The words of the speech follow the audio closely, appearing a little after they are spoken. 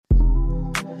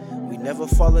never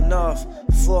falling off.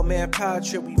 4-man power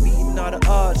trip, we beating all the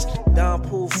odds. Don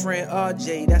Pool friend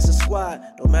RJ, that's a squad.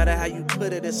 No matter how you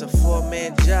put it, it's a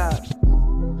 4-man job.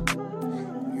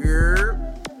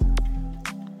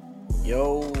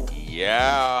 Yo.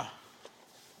 Yeah.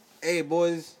 Hey,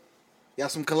 boys. Y'all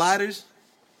some colliders?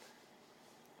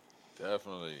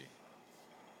 Definitely.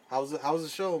 How was the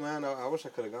show, man? I wish I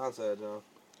could have gone to that, John.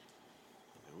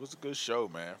 It was a good show,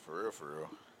 man. For real, for real.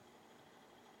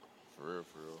 For real,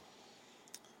 for real.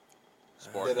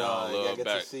 Spark Don y'all Love get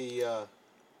back. to see,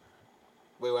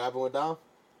 wait, what happened with Dom?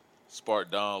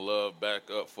 Spark Don Love back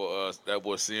up for us. That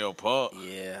boy CM Punk.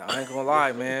 Yeah, I ain't gonna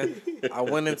lie, man. I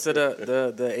went into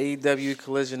the AEW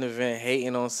Collision event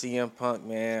hating on CM Punk,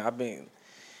 man.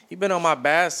 He been on my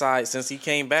bad side since he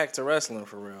came back to wrestling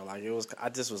for real. Like I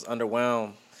just was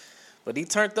underwhelmed. But he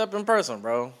turned up in person,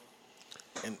 bro.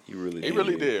 And He really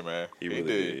did, man. He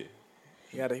really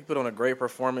did. he put on a great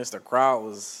performance. The crowd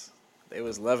was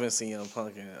loving CM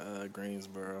Punk in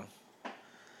Greensboro.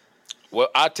 Well,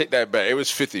 I take that back. It was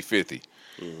 50-50.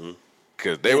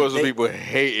 Because there was some people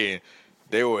hating.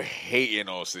 They were hating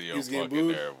on CM Punk in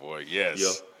there, boy. Yes.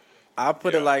 Yep. I'll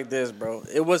put it like this, bro.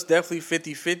 It was definitely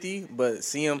 50-50, but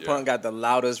CM Punk got the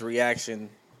loudest reaction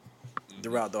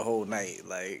throughout the whole night.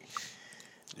 Like,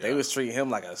 they was treating him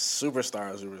like a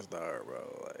superstar,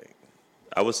 bro. Like,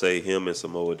 I would say him and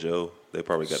Samoa Joe. They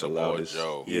probably got Samoa the loudest.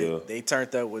 Joe. Yeah. they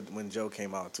turned up when Joe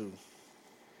came out, too.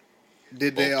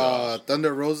 Did they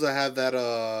Thunder Rosa have that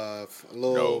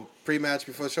little pre-match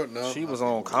before the show? No, She was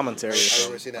on commentary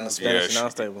never seen that on the on Spanish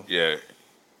announce table. Yeah.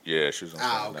 Yeah, she was on the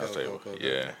announce okay, table. okay.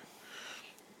 Yeah.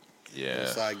 Yeah.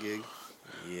 side gig.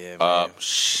 Yeah, man.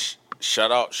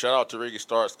 Shout out to Ricky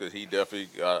Starks because he definitely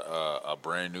got a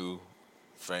brand new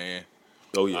fan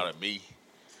Oh, yeah. out of me.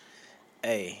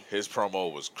 Hey, His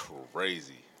promo was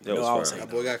crazy. That I was was fine. hating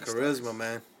That boy on got Ricky charisma,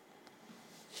 man.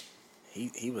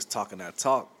 he was talking that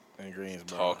talk in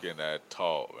Greensboro. Talking that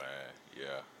talk, man.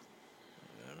 Yeah.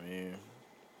 I mean,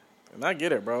 and I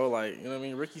get it, bro. Like, you know what I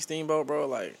mean? Ricky Steamboat, bro.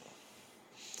 Like,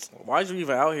 why'd you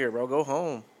even out here, bro? Go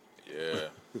home. Yeah.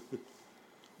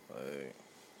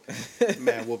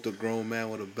 Man whooped a grown man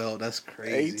with a belt. That's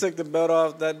crazy. Hey, he took the belt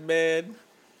off that man.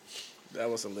 That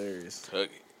was hilarious.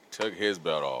 Took his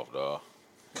belt off, dog.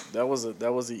 That was an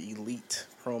elite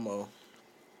promo.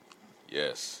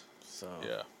 Yes. So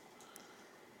Yeah.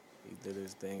 he did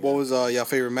his thing. What was y'all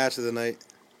favorite match of the night?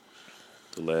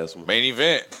 The last one. Main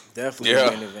event. Definitely Yeah.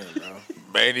 the main event, bro.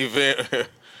 Main event.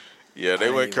 Yeah, they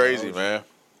went crazy, man.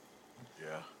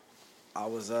 Yeah. I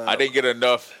was. I didn't get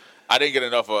enough.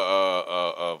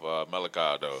 Of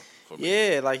Malachi though. For me.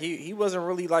 Yeah, like he wasn't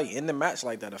really like in the match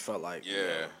like that. I felt like.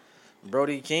 Yeah.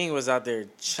 Brody King was out there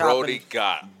chopping. Brody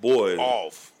got Boy.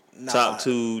 off. Nah, Top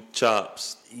 2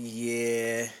 chops.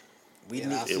 Yeah. I need.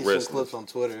 see some wrestling. clips on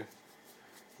Twitter.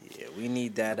 Yeah, we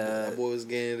need that. That boy was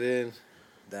getting it in.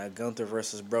 That Gunther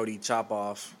versus Brody chop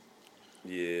off.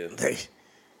 Yeah.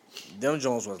 Them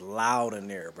Jones was loud in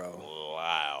there, bro.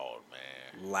 Loud,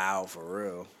 man. Loud for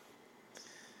real.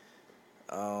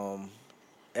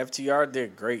 FTR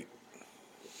did great.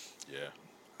 Yeah.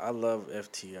 I love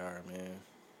FTR, man.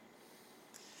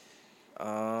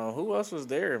 Who else was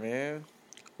there, man?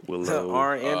 Willow.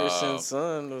 Arn Anderson's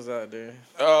son was out there.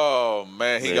 Oh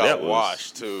man, he Man, got that was-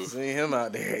 washed too. See him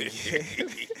out there.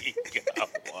 He got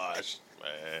washed,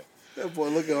 man. That boy,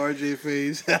 look at RJ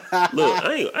face. Look,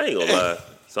 I ain't gonna lie.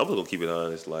 So I'm just gonna keep it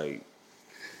honest. Like,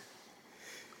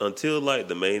 until like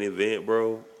the main event,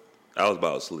 bro, I was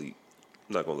about to sleep.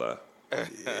 I'm not gonna lie.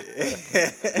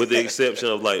 With the exception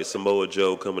of like Samoa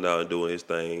Joe coming out and doing his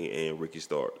thing and Ricky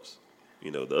Starks.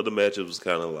 You know, the other matches was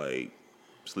kind of like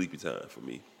sleepy time for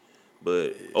me.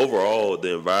 But overall,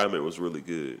 the environment was really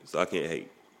good, so I can't hate.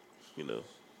 You know.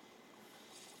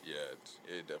 Yeah,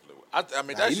 it definitely. I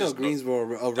mean, that's you know just Greensboro, a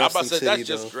I'm wrestling about to say city, that's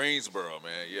just though. Greensboro,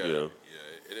 man. Yeah, Yeah.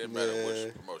 It didn't matter Yeah.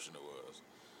 which promotion it was.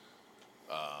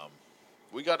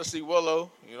 We got to see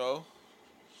Willow. You know,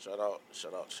 shout out to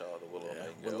Willow. Yeah,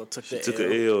 Nightingale. Willow took She the took L.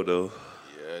 an L though.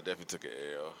 Yeah, definitely took an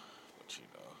L, but you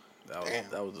know,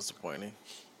 That was disappointing.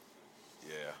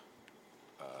 yeah.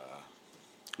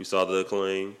 You saw the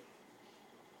acclaim.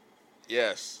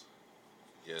 Yes.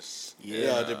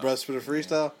 Yeah, the breast for the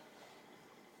freestyle.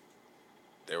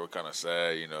 They were kind of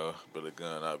sad, you know, Billy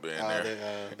Gunn not being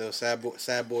there. Those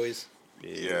sad boys.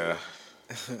 Yeah.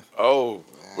 Oh,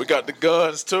 we got the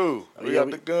guns too. We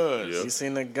got the guns. You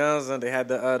seen the guns and they had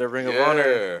the Ring of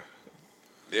Honor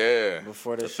Yeah.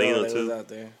 before the Athena show. They was too. out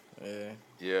there. Yeah.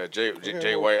 Yeah.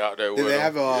 Jay White out there with Did they him.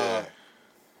 have Yeah. Did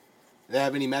they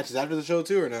have any matches after the show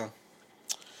too, or no?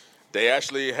 They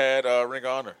actually had Ring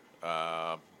of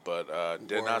Honor, but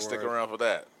did not stick Word. around for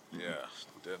that. Yeah,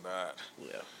 they're not.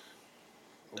 Yeah.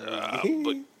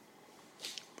 But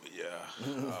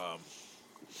yeah,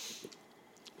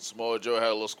 Samoa Joe had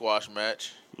a little squash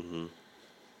match. Yeah,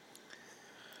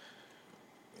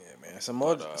 man.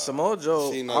 Samoa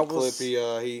Joe. Seen that clip?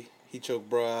 He choked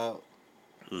bro out.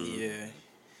 Yeah,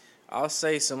 I'll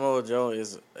say Samoa Joe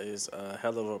is a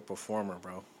hell of a performer,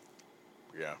 bro.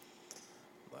 Yeah.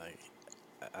 Like,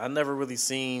 I never really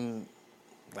seen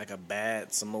like a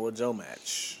bad Samoa Joe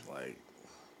match. Like,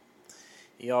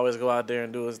 he always go out there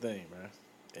and do his thing, man.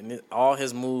 And all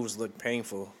his moves look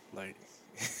painful. Like,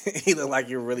 he look like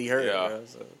you're really hurt, bro.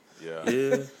 So. Yeah. I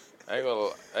Yeah.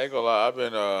 ain't gonna lie. I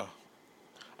ain't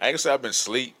gonna say I've been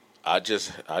asleep. I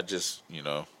just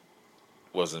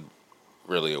wasn't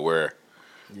really aware.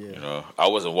 Yeah. I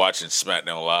wasn't watching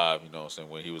SmackDown Live, what I'm saying,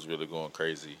 when he was really going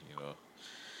crazy,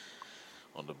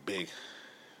 on the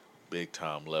big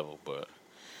time level. But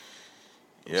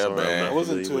yeah, sorry, man. I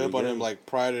wasn't too hip on again. him like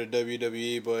prior to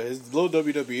WWE, but his little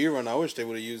WWE run, I wish they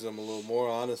would have used him a little more,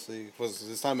 honestly. Because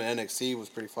his time in NXT was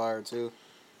pretty fire, too.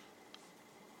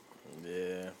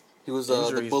 Yeah. He was the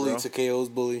Injuries, bully bro. to KO's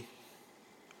bully.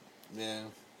 Yeah.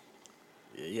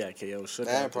 Yeah, KO shook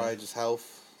That out probably there. just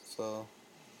health. So,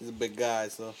 he's a big guy,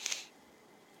 so.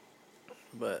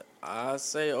 But I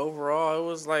say overall, it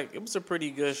was a pretty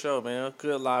good show, man. A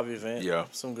good live event. Yeah.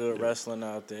 Some good wrestling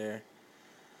out there.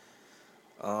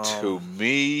 To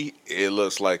me, it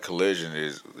looks like Collision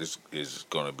is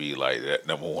going to be like that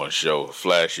 #1 show,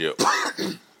 flagship.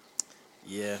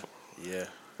 Yeah.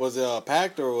 Was it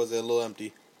packed or was it a little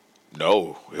empty?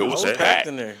 No, it was packed packed.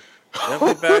 in there.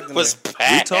 Definitely packed in It was there. We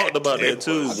packed. talked about that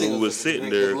too I think when it we was sitting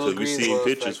the there little because we seen Greensboro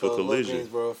pictures effect, for though, little Collision.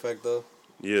 Greensboro effect, though.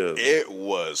 Yeah, It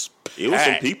was packed. it was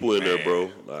some people in there, man.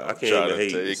 bro. Like, I can't trying even to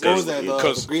hate. tell you, What was that,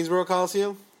 Because- the Greensboro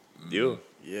Coliseum? Yeah.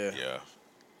 Yeah. Yeah,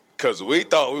 because we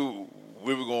thought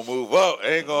we were gonna move up. I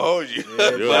ain't gonna hold you. Yeah,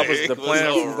 that was It the plan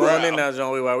all from going in round. now,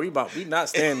 John. We not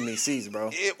standing in these seats, bro.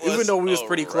 It Even was though we was a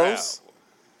pretty wrap. close.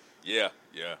 Yeah.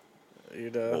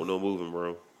 Won't no moving,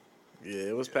 bro. Yeah,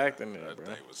 it was packed in there, That bro.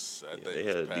 thing was. That They thing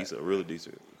had was a packed. decent, really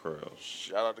decent crowd.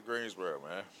 Shout out to Greensboro,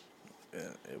 man.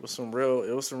 Yeah, it was some real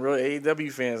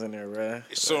AEW fans in there, bro.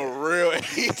 It's some real.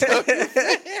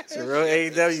 Some real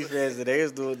AEW fans. They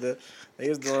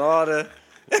was doing all the.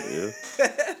 Yeah.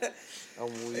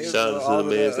 I'm weak. Shout out all to the of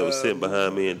man the, that was sitting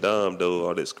behind me and Dom, though,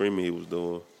 all that screaming he was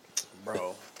doing.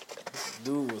 Bro,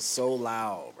 dude was so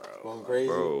loud, bro. Going crazy.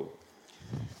 Bro.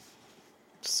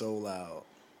 So loud.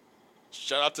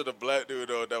 Shout out to the black dude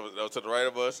though that was to the right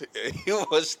of us. He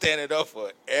was standing up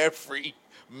for every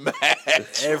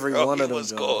match. Every bro. one He of them, was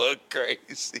John. going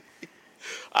crazy.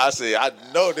 I said, I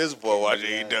know this boy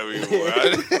watching AEW.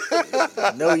 Boy.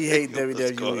 I know you hate going-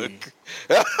 WWE.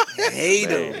 Hate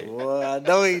him, boy. I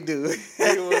know he do.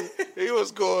 he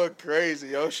was going crazy,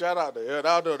 yo. Shout out to him.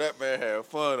 I know that man had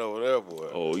fun over there, boy.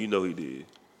 Oh, you know he did.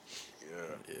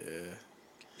 Yeah.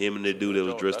 Him and that dude that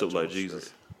was dressed up like That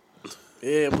Jesus.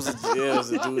 Yeah, it was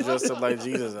a dude dressed up like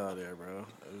Jesus out there, bro.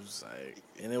 It was like,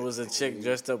 and it was a chick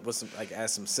dressed up with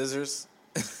some scissors.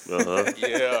 Uh-huh.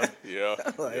 Yeah.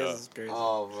 Like, this is crazy.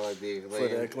 Oh, bro, the For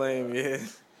the acclaim, yeah.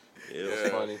 Yeah. That's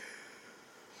funny.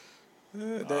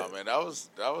 Nah, man, that was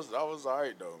all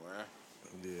right though, man.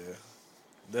 Yeah.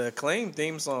 The acclaim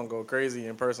theme song go crazy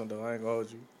in person though. I ain't gonna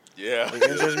hold you. Yeah. The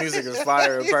entrance music is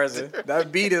fire in person.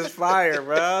 That beat is fire,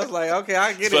 bro. I was like, okay,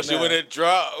 I get Especially it now. when it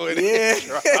dropped. Yeah.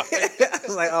 I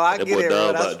was like, oh, I That get boy it, bro. Dom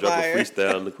about That's to drop a fire.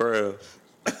 freestyle in the crowd.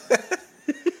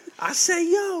 I say,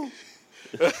 yo.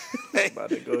 About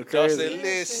to go Y'all crazy. said,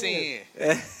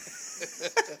 listen.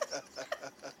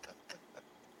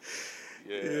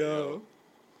 Yeah. Yo.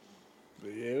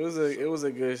 But yeah, it was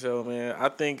a good show, man. I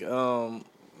think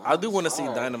I do want to see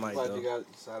Dynamite Glad though. you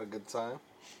had a good time.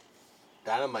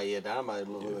 Dynamite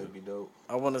look like be dope.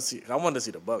 I want to see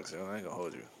the Bucks, yo. I ain't gonna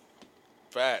hold you.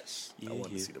 Facts. I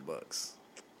want to see the Bucks.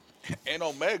 And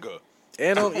Omega.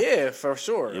 And yeah, for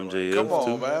sure. MJF Come on,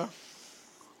 too. man.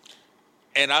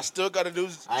 And I still got to do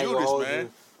I ain't gonna Judas, hold man.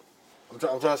 you. I'm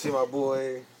trying to see my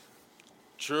boy.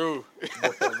 True. my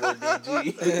boy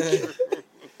DG.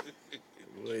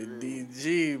 Boy,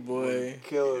 DG, boy.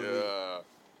 Killing me. Yeah.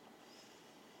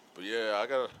 But yeah,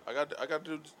 I got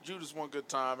to do Judas one good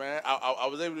time, man. I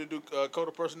was able to do Code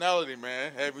of Personality,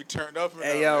 man. Had me turned up. And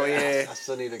Hey, up, yo, man. yeah. I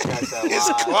still need to catch that It's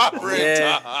live. cooperating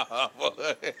Yeah. time.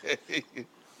 boy.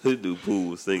 This dude Pooh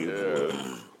was singing. Boy.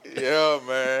 Yeah,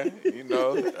 man. You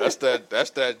know, that's that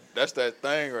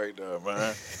thing right there,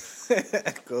 man.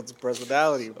 Go to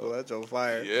personality, boy. That's on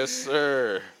fire. Yes,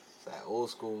 sir. It's that old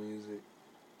school music.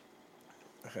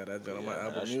 I had that joint on my Yeah,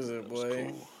 Apple that Music, shit was boy.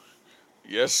 cool.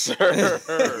 Yes, sir.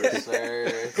 Yes,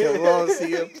 sir. Come on,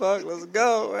 CM Punk, let's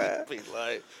go, man.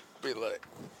 Be like,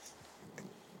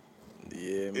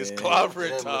 Yeah, man. it's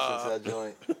clobbering Listen to time. that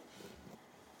joint.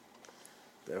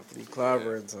 Definitely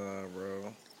clobbering time,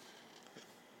 bro.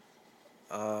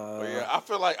 But yeah, I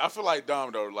feel like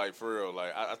Dom though, like for real,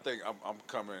 like I think I'm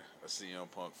becoming a CM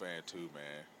Punk fan too,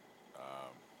 man.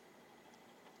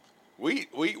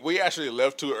 We actually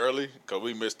left too early because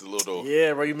we missed the little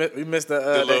Yeah, bro, we missed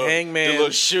the hangman. the little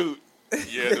shoot.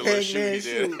 Yeah, the little shoot hangman he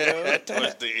shoot, did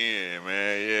towards the end,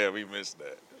 man. Yeah, we missed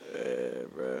that. Yeah,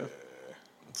 bro.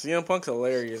 CM Punk's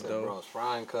hilarious, Said, though. bro, it's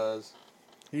frying, cuz.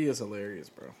 He is hilarious,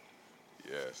 bro.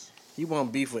 Yes. He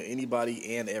won't beef with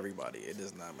anybody and everybody. It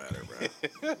does not matter,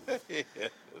 bro.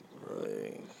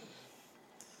 Like,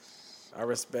 I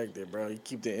respect it, bro. You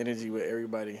keep the energy with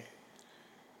everybody.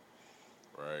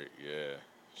 Right, yeah.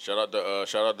 Shout out to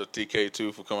TK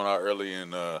too for coming out early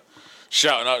and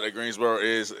shouting out that Greensboro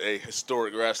is a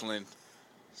historic wrestling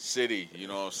city. You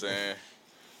know what I'm saying?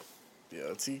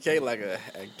 Yo, TK like a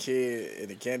kid in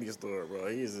a candy store, bro.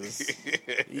 He just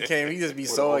he just be With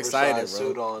so an excited, oversized bro.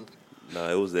 suit on. Nah,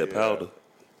 it was that powder.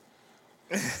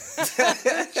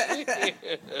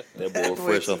 That boy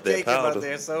fresh off that TK came out powder.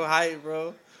 there so hype,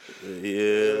 bro.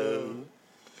 Yeah.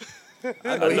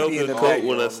 I I know he be good in the coat back,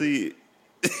 when bro. I see it.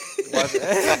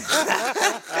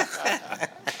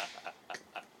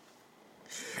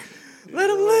 Let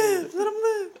him live. Let him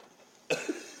live.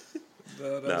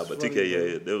 Nah, but funny, TK, bro.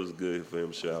 yeah, that was good for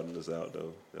him shouting us out,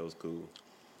 though. That was cool.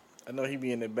 I know he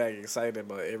be in the back excited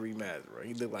about every match, bro.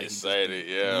 He look like Excited,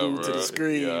 he yeah, glued bro. to the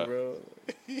screen, Yeah. bro.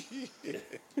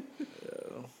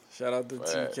 Shout out to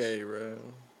Facts. TK, bro.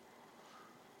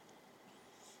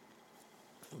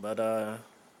 But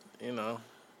you know,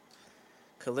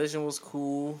 Collision was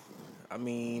cool. I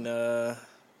mean,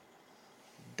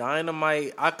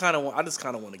 Dynamite. I just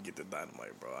kind of want to get to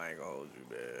Dynamite, bro. I ain't gonna hold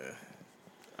you, man.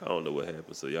 I don't know what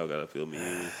happened, so y'all gotta fill me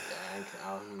in.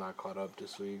 I'm not caught up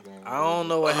this week, man. I don't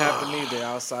know what happened either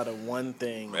outside of one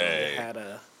thing. Man. They had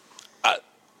a I-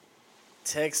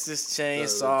 Texas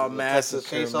Chainsaw the Massacre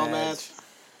Texas Chainsaw match.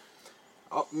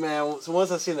 Oh man! So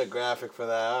once I seen the graphic for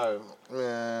that,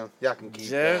 man, y'all can keep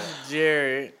Jeff that.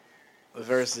 Jarrett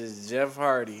versus Jeff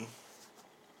Hardy.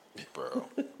 Bro.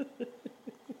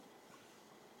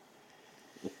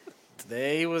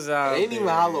 They was out. It ain't even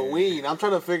there. Halloween. I'm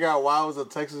trying to figure out why it was a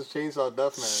Texas Chainsaw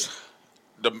Death match.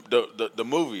 The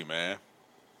movie, man.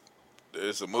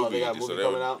 It's a movie. Oh, they got a so movie they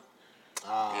coming were- out.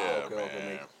 Ah, Yeah, okay, man.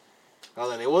 okay. Oh,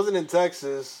 then it wasn't in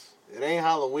Texas. It ain't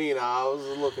Halloween. I was a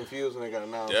little confused when it got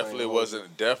announced. Definitely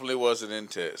wasn't in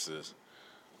Texas.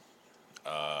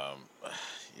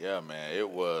 Yeah, man, it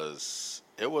was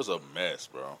a mess,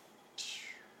 bro.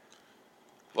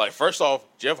 Like, first off,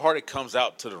 Jeff Hardy comes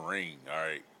out to the ring, all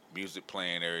right, music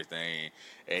playing, everything,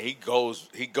 and he goes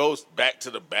back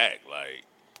to the back, like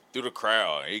through the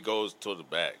crowd. And he goes to the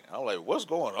back. I'm like, what's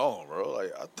going on, bro?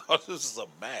 Like, I thought this was a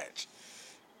match,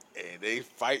 and they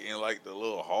fighting like the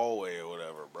little hallway or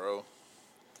whatever, bro.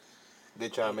 They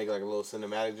try to make like a little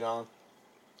cinematic, John.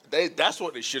 That's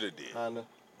what they should have did. Kinda.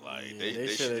 Like Yeah, they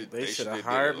should shoulda have did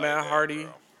hired it like Matt that, Hardy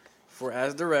bro. for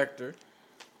as director.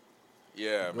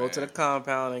 Yeah, Go man. to the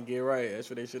compound and get right. That's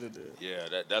what they should have did.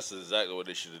 Yeah, that's exactly what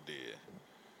they should have did.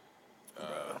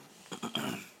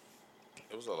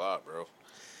 It was a lot, bro.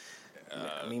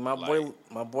 I mean, my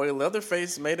boy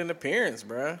Leatherface made an appearance,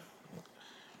 bruh.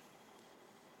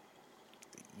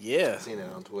 Yeah, Seen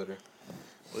it on Twitter.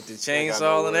 with the got chainsaw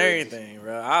no and words. everything,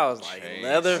 bro. I was like, Chainsaw.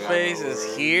 Leatherface Got no is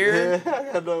words. here, I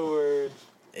got no words.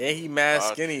 and he mad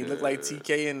I skinny. He looked like could-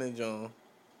 TK in the joint,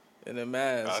 in the I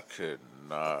mask. could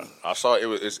not. I saw it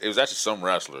was actually some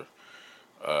wrestler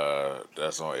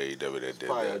that's on AEW that did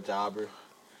Probably a that. jobber.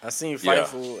 I seen Yeah.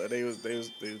 Fightful. They was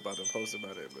about to post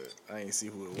about it, but I ain't see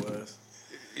who it was.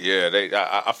 Yeah,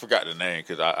 I forgot the name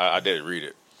because I didn't read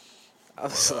it. I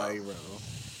was like, bro,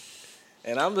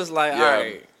 and I'm just like, Yeah. all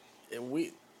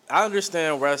right, I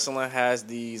understand wrestling has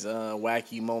these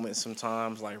wacky moments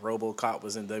sometimes. Like RoboCop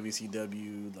was in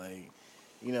WCW, like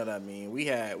you know what I mean. We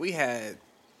had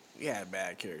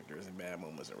bad characters and bad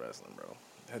moments in wrestling, bro.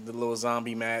 Had the little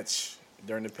zombie match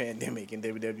during the pandemic in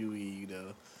WWE, you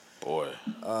know. Boy,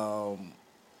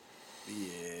 Yeah,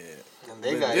 And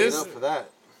they But got this- ate up for that.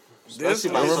 this Especially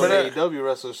by one- some Remember that? AEW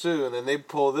wrestlers too. And then they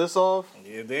pull this off.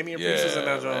 yeah. Damian Priest was in yeah,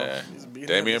 that joint. man. He was beating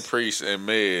Damian up- Priest and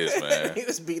Miz, man. he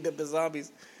was beating up the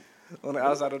zombies on the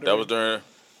outside of the That ring.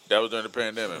 was during the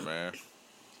pandemic, man.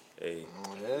 Hey,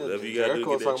 Yeah, whatever you gotta do to Jericho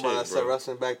was get that talking about check, that set bro.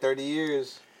 wrestling back 30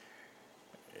 years.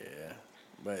 Yeah,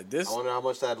 but this I wonder how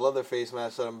much that Leatherface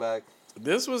match set him back.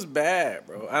 This was bad,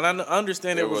 bro. And I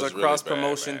understand it was a really cross bad,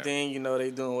 promotion man. thing. You know, they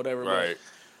doing whatever. Right.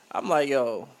 But I'm like,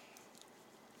 yo,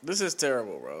 this is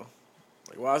terrible, bro.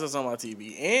 Like, why is this on my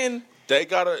TV? And They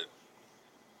gotta.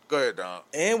 Go ahead,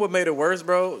 Don. what made it worse,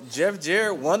 bro? Jeff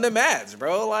Jarrett won the match,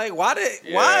 bro. Like, why is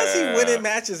he Yeah. winning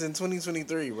matches in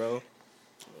 2023, bro?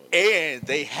 And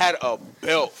they had a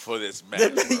belt for this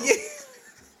match.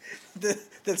 Bro.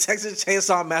 The Texas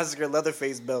Chainsaw Massacre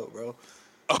Leatherface belt, bro.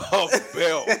 A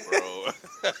belt, bro.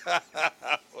 I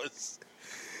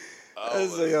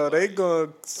was like, yo, they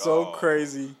going so God.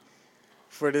 crazy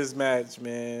for this match,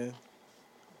 man.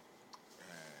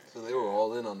 So they were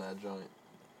all in on that joint.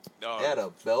 No, They had a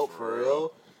belt for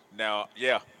real. Now,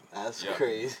 yeah, That's Yeah.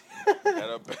 crazy. had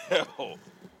a belt.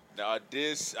 Now I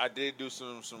did do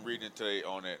some reading today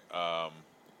on it.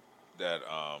 That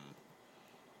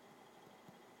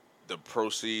the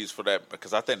proceeds for that,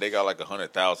 because I think they got like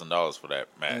 $100,000 for that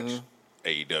match,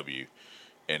 AEW,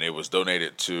 and it was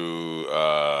donated to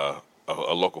a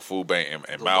local food bank in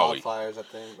The Maui. Wildfires, I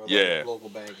think. Or Yeah. Local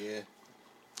bank, yeah.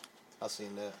 I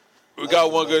seen that. We That's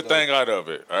got one that's good thing out of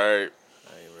it. All right,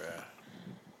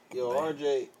 Yo,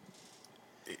 RJ.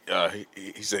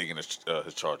 he's taking his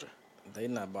charger. They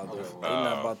not about to. Okay, They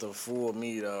not about to fool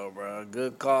me though, bro.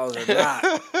 Good cause or not.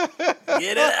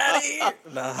 Get it out of here.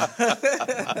 Nah.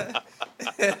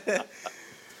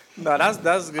 No,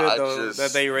 that's good I though just-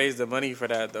 that they raised the money for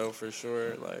that though for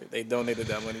sure. Like they donated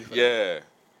that money for that.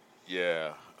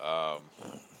 Yeah.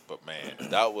 But man,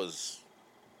 that was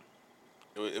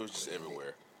it was just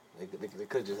everywhere. They could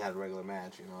have just had a regular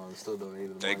match, you know, and still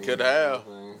donated the They money. could you know have.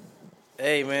 what I'm saying?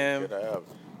 Hey man, Could have.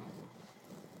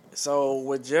 so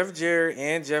with Jeff Jarrett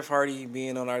and Jeff Hardy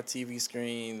being on our TV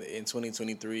screen in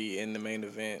 2023 in the main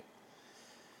event,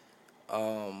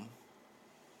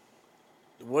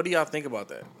 what do y'all think about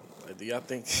that? Like, do y'all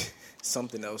think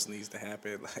something else needs to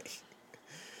happen? Like,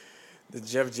 the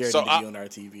Jeff Jarrett So need to be on our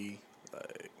TV?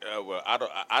 Like, Well,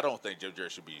 I don't think Jeff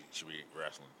Jarrett should be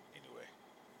wrestling anyway.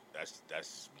 That's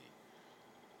just me.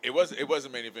 It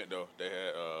wasn't main event though. They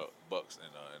had Bucks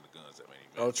and the Guns at main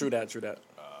event. oh, true that.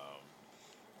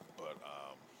 But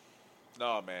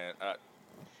no, man.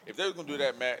 If they were gonna do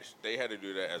that match, they had to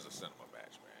do that as a cinema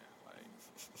match, man.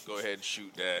 Like, go ahead and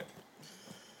shoot that,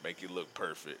 make it look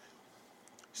perfect.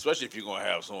 Especially if you're gonna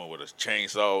have someone with a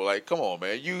chainsaw. Like, come on,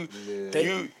 man. You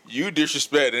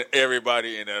disrespecting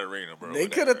everybody in that arena, bro. They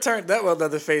could have turned that well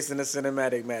the face in a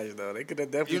cinematic match, though. They could have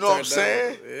definitely. You know what I'm turned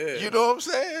saying? that well. Yeah. You know what I'm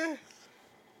saying?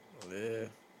 Yeah.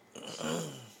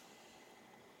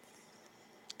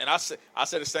 And I said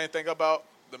the same thing about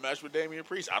the match with Damian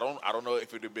Priest. I don't know if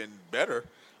it'd have been better.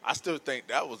 I still think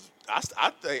that was. I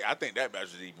think that match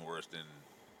was even worse than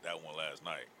that one last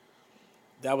night.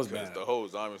 That was Because bad. the whole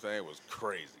zombie thing was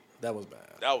crazy. That was bad.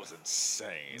 That was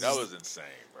insane. That was insane,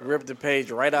 bro. Ripped the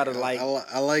page right out of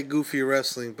I like goofy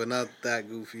wrestling, but not that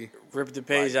goofy. ripped the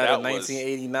page Like, out of that was-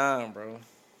 1989, bro.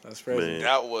 That's crazy. Man.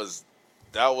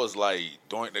 That was like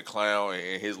Doink the Clown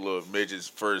and his little midgets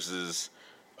versus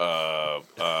who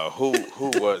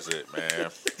was it, man?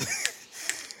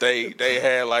 They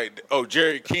had like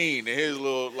Jerry King and his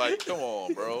little like, come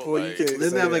on, bro. Boy, you Like, can't- Didn't say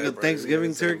they have like that, a bro. Thanksgiving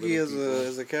You gotta say turkey little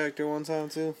as a character one time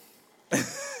too? nah,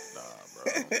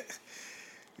 bro.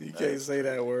 You can't say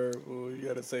that word, boy. You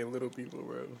gotta say little people,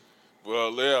 bro.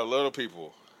 Well, yeah, little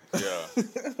people. Yeah.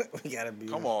 We gotta be.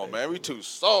 Come on, man. We too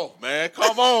soft, man.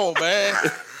 Come on, man.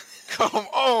 Come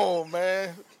on,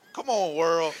 man. Come on,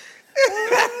 world.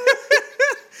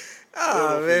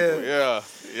 Oh man.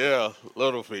 Yeah.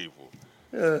 Little people.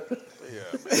 Yeah,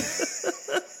 man.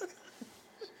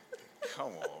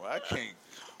 Come on, I can't.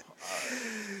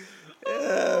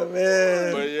 Oh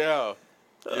man. But yeah.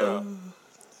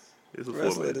 It's a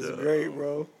Wrestling format is job. great,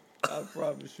 bro. I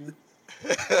promise you.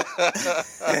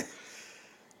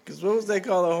 Cause what was they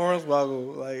call a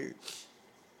hornswoggle? Like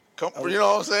You know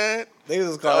what I'm saying? they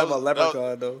just call That him a was-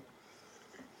 leprechaun though.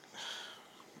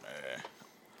 Man.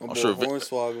 I'm sure sure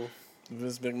Hornswoggle.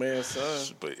 Vince McMahon's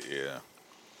son. But yeah.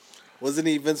 Wasn't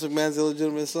he Vince McMahon's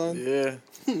illegitimate son? Yeah.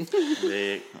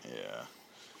 Man, Yeah.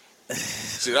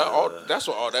 See, that's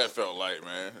what all that felt like,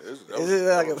 man. That Is it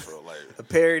like what a- it felt like. A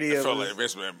parody It of felt like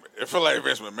Vince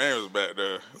McMahon was back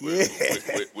there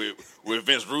with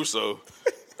Vince Russo.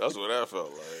 That's what that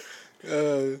felt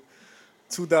like.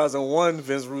 2001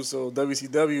 Vince Russo,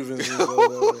 WCW Vince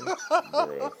Russo.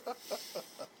 Bro.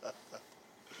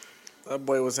 That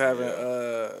boy was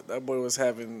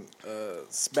having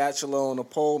spatula on the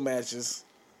pole matches.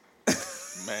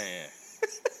 Man,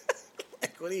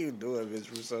 Like, what are you doing, Vince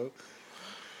Russo?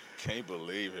 can't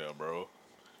believe him, bro.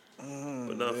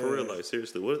 but not for real. Like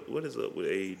seriously, what is up with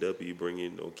AEW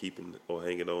bringing or keeping or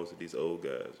hanging on to these old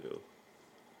guys, yo?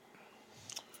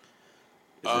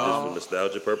 Is it just for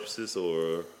nostalgia purposes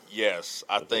or? Yes,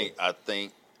 I think.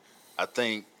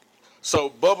 So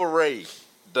Bubba Ray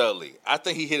Dudley, I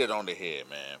think he hit it on the head,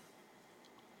 man.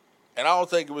 And I don't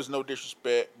think it was no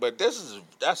disrespect, but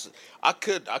I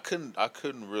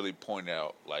couldn't really point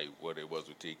out like what it was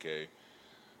with TK.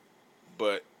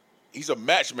 But he's a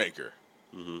matchmaker,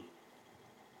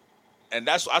 and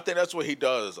I think that's what he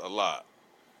does a lot.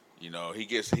 You know, he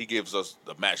gives us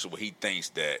the match of what he thinks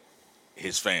that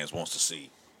his fans wants to see.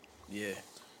 Yeah.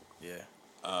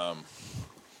 And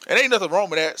ain't nothing wrong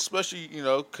with that, especially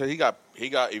because he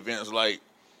got events like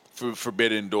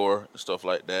Forbidden Door and stuff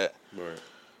like that. Right.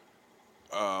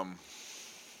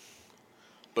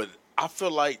 But I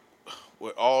feel like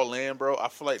with All In, bro, I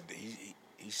feel like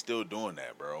he's still doing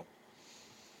that, bro.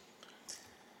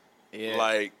 Yeah.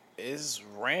 Like, it's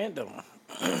random.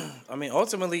 I mean,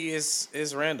 ultimately,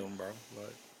 it's random, bro.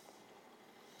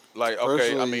 Like, okay, I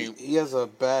Personally, mean, he has a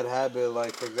bad habit.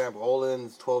 Like, for example, All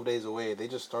In's 12 days away. They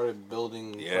just started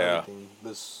building everything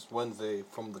this Wednesday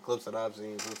from the clips that I've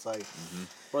seen. So it's like,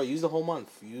 bro, use the whole month.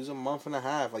 Use a month and a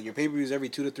half. Like, your pay-per-views every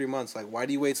 2 to 3 months. Like, why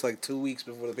do you wait till, like, 2 weeks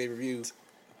before the pay-per-view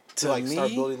to like,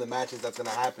 start building the matches that's going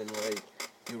to happen? Like,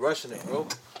 you rushing it, bro.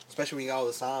 Especially when you got all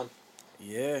this time.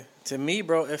 Yeah. To me,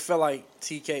 bro, it felt like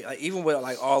TK, like, even with,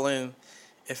 like, All In,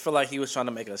 it felt like he was trying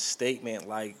to make a statement.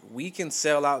 Like, we can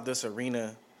sell out this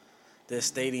arena, this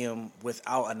stadium,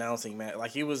 without announcing match.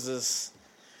 Like, he was just,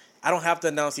 I don't have to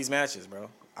announce these matches, bro.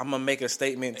 I'm going to make a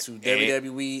statement to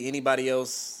WWE, anybody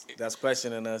else that's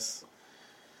questioning us.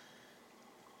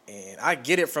 And I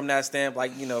get it from that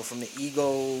standpoint, like, from the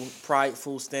ego,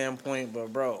 prideful standpoint.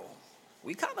 But, bro,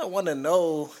 we kind of want to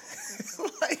know,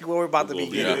 like, what we're about to be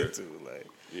getting into. Like,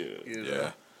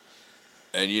 yeah.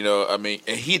 And, I mean,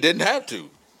 and he didn't have to.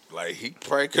 Like, he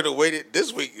probably could have waited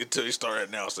this week until he started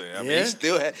announcing. I mean,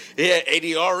 he had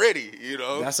 80 already,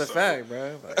 That's a fact,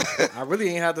 bro. Like, I really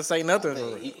ain't had to say nothing.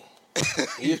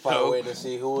 He was probably waiting to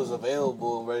see who was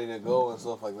available and ready to go and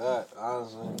stuff like that,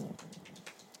 honestly.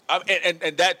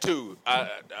 And that, too,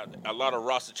 a lot of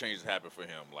roster changes happened for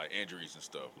him, like injuries and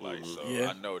stuff. Like, so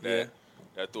I know that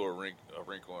threw a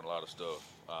wrinkle in a lot of stuff.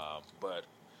 But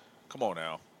come on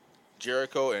now.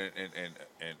 Jericho and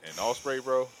Ospreay,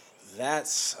 bro.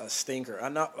 That's a stinker. I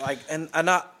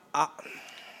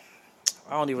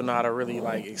don't even know how to really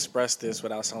like express this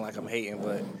without sounding like I'm hating,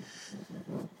 but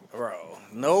bro,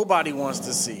 nobody wants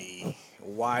to see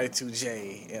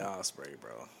Y2J and Ospreay,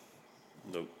 bro.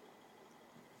 Nope.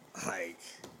 Like,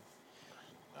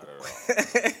 not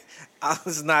at all. I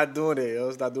was not doing it. I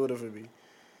was not doing it for me.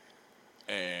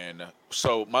 And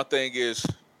so my thing is,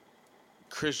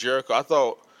 Chris Jericho. I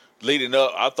thought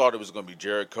it was going to be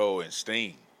Jericho and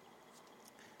Sting.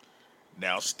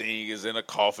 Now Sting is in a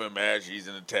coffin match. He's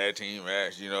in a tag team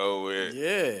match,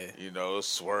 with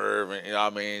Swerve, and I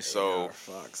mean, so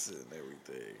Fox and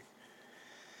everything.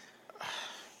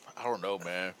 I don't know,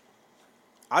 man.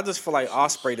 I just feel like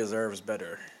Ospreay deserves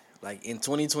better. Like in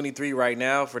 2023, right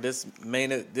now, for this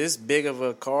big of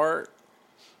a card,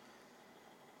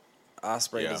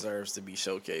 Ospreay deserves to be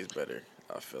showcased better.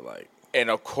 I feel like, and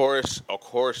of course,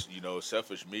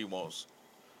 selfish me wants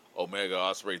Omega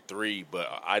Ospreay 3,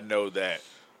 but I know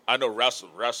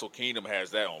Wrestle Kingdom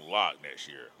has that on lock next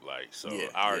year. Like, so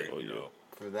I already know.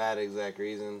 For that exact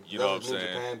reason. You know what I'm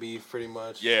saying? Japan beef, pretty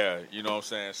much. Yeah, you know what I'm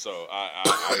saying? So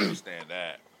I understand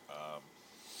that.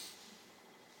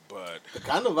 But the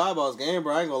kind of vibe I was getting,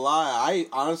 bro, I ain't gonna lie. I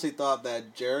honestly thought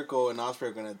that Jericho and Ospreay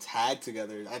were gonna tag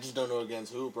together. I just don't know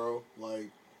against who, bro. Like,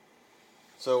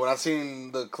 so when I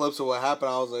seen the clips of what happened,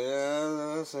 I was like,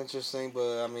 yeah, that's interesting.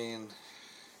 But I mean,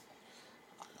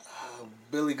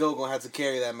 Billy Goat gonna have to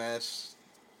carry that match.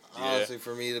 Honestly,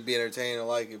 for me to be entertained and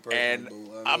like it personally.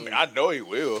 And I know he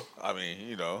will. I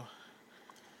mean,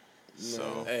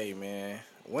 So hey man,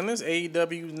 when is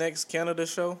AEW next Canada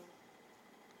show?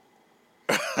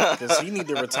 Because he need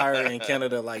to retire in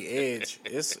Canada like Edge.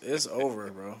 It's over,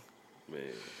 bro. Man.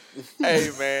 Hey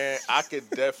man, I could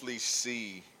definitely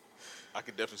see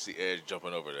Edge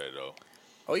jumping over there though.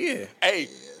 Oh yeah. Hey,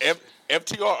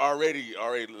 FTR already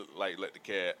like let the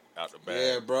cat out the bag.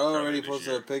 Yeah, bro. Already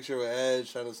posted a picture with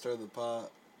Edge trying to stir the pot.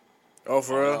 Oh,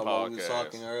 for real? What we was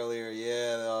talking earlier.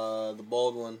 Yeah, the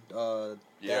bald one.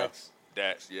 Dax.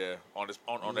 Dax, yeah. On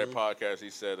that podcast, he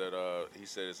said that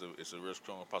it's a real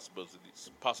strong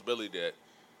possibility that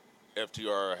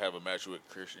FTR have a match with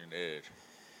Christian Edge.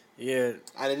 Yeah,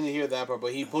 I didn't hear that part,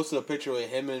 but he posted a picture with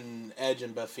him and Edge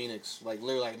and Beth Phoenix, like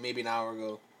literally like maybe an hour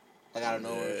ago, like I don't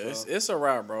know. It's a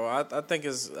wrap, bro. I think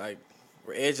it's like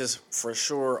Edge is for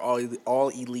sure all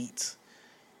elite.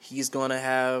 He's gonna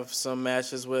have some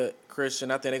matches with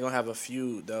Christian. I think they're gonna have a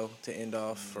feud though to end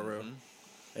off for real.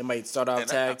 They might start off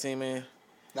tag teaming.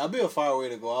 That'd be a fire way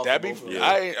to go out. That'd be.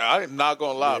 I'm not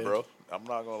gonna lie, bro. I'm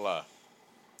not gonna lie.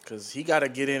 Cause he gotta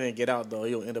get in and get out though.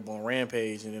 He'll end up on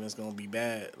Rampage and then it's gonna be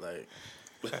bad. Like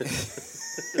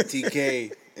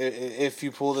TK, if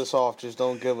you pull this off, just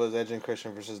don't give us Edge and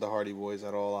Christian versus the Hardy Boys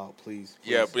at all out, please.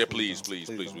 Please.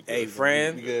 Hey,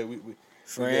 friend. We good.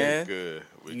 Friend, good.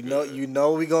 You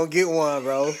know we gonna get one,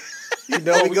 bro. You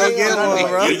know we gonna get one,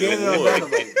 bro.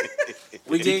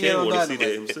 We can't want to see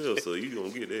that himself, so you gonna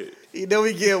get that. You know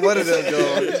we get one of them,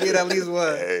 though. We get at least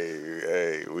one.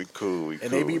 Hey, we cool.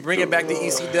 And they be bringing back the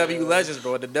ECW legends,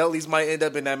 bro. The Dudleys might end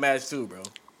up in that match too, bro.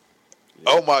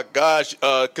 Oh my gosh,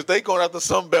 cause they going after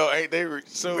Sunbelt, ain't they?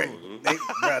 Soon, they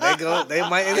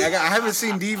might. I haven't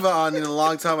seen Diva on in a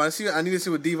long time. I need to see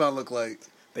what Diva look like.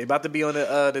 They about to be on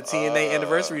the TNA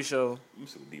anniversary show. You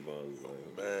see what Devon's like.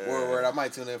 Word. I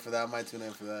might tune in for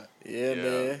that. Yeah,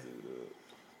 man.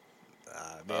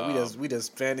 Man, we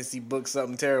just fantasy booked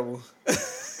something terrible.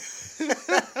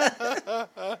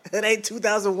 It ain't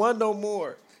 2001 no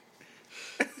more.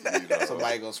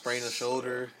 Somebody gonna sprain a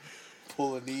shoulder,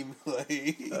 pull a knee.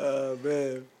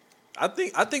 Man. I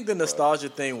think the nostalgia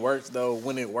thing works though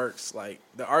when it works. Like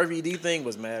the RVD thing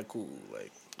was mad cool.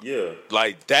 Like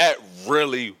like that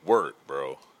really worked,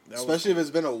 bro. Especially if it's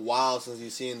been a while since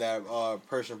you've seen that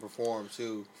person perform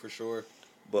too, for sure.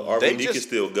 But RVD can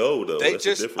still go though.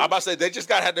 I'm about to say they just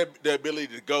gotta have the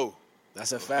ability to go.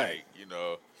 That's a fact.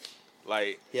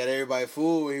 Like he had everybody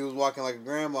fooled when he was walking like a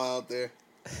grandma out there.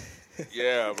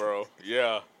 Yeah, bro.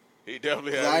 Yeah, he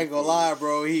definitely had. I ain't gonna lie,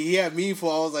 bro. He had me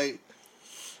fooled. I was like,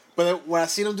 but when I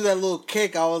seen him do that little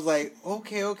kick, I was like,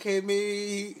 okay,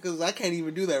 maybe because I can't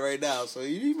even do that right now. So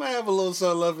he might have a little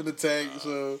something left in the tank.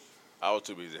 So. I was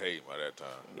too busy hating by that time.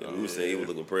 Yeah, we were saying he was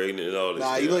looking pregnant and all this.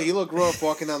 Nah, he looked rough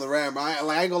walking down the ramp.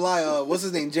 I ain't gonna lie. What's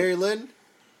his name? Jerry Lynn.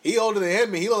 He older than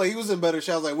him, and he looked like he was in better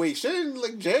shape. I was like, wait,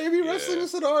 shouldn't Jerry be wrestling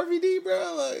instead of RVD,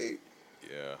 bro? Like,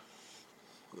 yeah.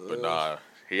 But nah,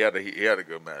 he had a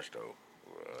good match though,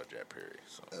 Jack Perry.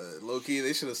 So. Low key,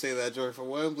 they should have saved that joint for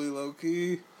Wembley. Low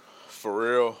key. For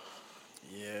real.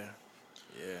 Yeah.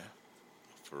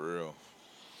 For real.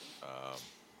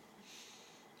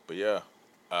 But yeah.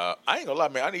 I ain't gonna lie,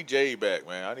 man. I need Jay back,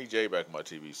 man. I need Jay back on my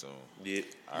TV soon. Yeah,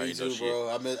 me too, bro.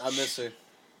 I miss her.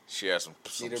 She has some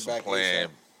playing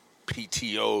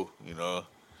PTO,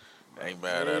 I ain't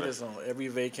mad at her. Is on every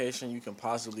vacation you can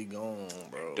possibly go on,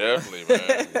 bro. Definitely,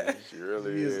 man. She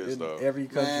really is, though. Every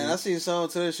country. Man, I seen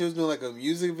something today. She was doing like a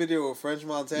music video with French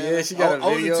Montana. Yeah, she got a video.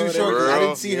 I wasn't too sure because I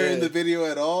didn't see her in the video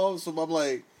at all. So I'm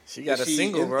like, she got a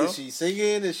single, bro. Is she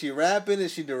singing? Is she rapping?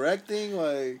 Is she directing?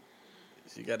 Like.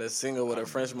 She got a single with a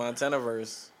French Montana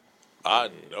verse. I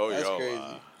know, That's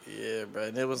crazy. Yeah, bro.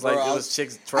 And it was like it was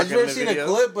chicks twerking in the video. I've never seen video. a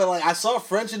clip, but like I saw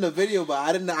French in the video, but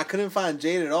I couldn't find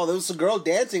Jade at all. There was a girl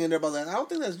dancing in there, but I was like, I don't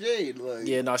think that's Jade. Like,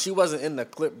 yeah, no, she wasn't in the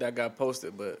clip that got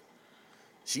posted, but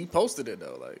she posted it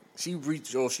though. Like she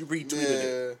retweeted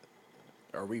it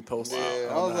or reposted it.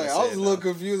 I was a little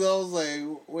confused. I was like,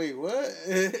 wait, what?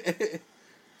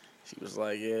 She was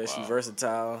like, yeah, she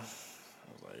versatile.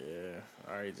 I was like, yeah,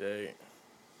 all right, Jade.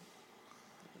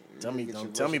 Tell me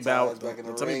about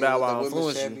why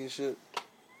influence you.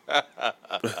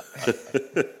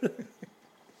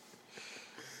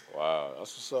 Wow,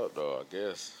 that's what's up, though. I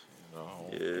guess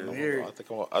Yeah, I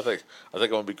think I'm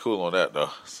gonna be cool on that though.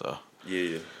 So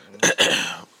yeah.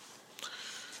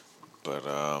 But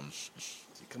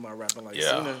she come out rapping like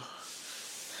Cena.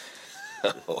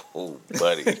 Oh,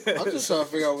 buddy. I'm just trying to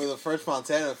figure out where the French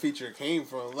Montana feature came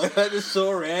from. Like, that is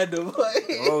so random. Like,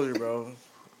 I told you, bro.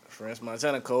 French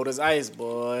Montana cold as ice,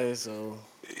 boy. So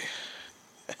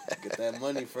get that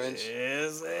money, French.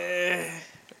 Yes,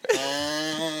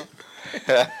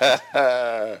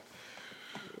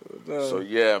 So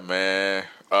yeah, man.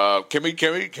 Can we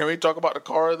talk about the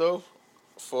car though?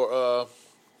 For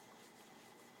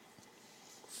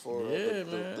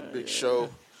the big show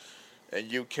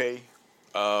in UK.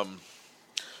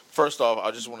 First off,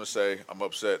 I just want to say I'm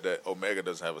upset that Omega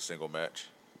doesn't have a single match.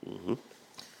 Mm-hmm.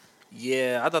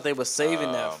 Yeah, I thought they were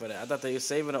saving that for that. I thought they were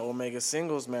saving an Omega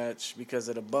singles match because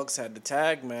of the Bucks had the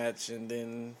tag match, and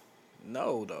then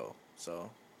though. So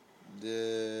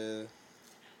yeah.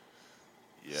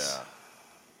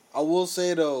 I will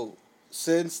say though,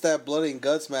 since that Blood and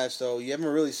Guts match though, you haven't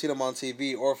really seen him on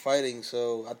TV or fighting.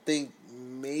 So I think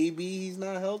maybe he's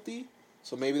not healthy.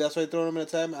 So maybe that's why they're throwing him in a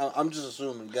tag. I'm just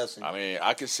assuming, guessing. I mean,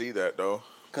 I can see that though.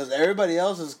 Because everybody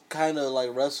else has kind of like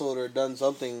wrestled or done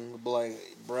something, but like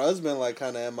bruh's been like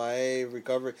kind of MIA,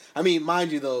 recovery. I mean,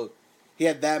 mind you though, he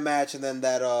had that match and then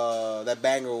that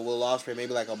banger with Will Ospreay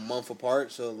maybe like a month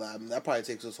apart. So that probably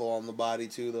takes its toll on the body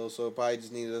too though. So it probably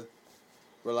just need to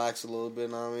relax a little bit.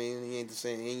 Know what I mean, he ain't the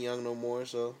same. He ain't young no more.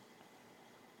 So.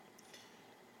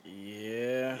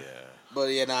 Yeah. But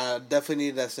yeah, I definitely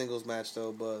needed that singles match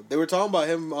though. But they were talking about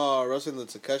him wrestling the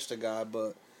Takeshita guy,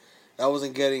 but that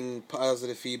wasn't getting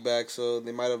positive feedback, so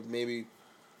they might have maybe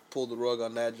pulled the rug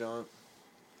on that, John.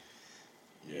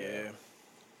 Yeah.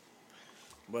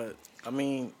 But I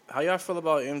mean, how y'all feel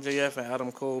about MJF and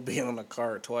Adam Cole being on the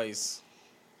card twice?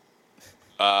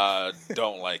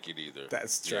 Don't like it either.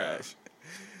 That's trash.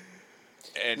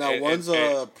 And, now one's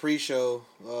a pre-show,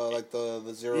 like the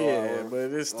 0 hour. Yeah,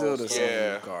 but it's still the same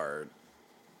Yeah. card.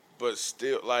 But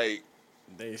still, like,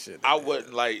 They should. I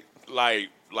wouldn't like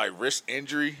risk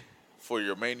injury for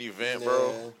your main event,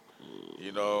 bro.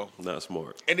 You know, Not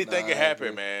smart. anything can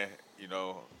happen, man. You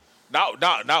know,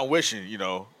 not wishing, you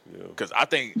know, because I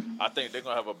think they're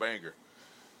gonna have a banger,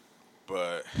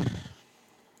 but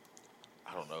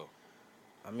I don't know.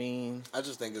 I mean, I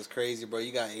just think it's crazy, bro.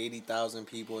 You got 80,000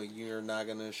 people and you're not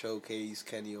gonna showcase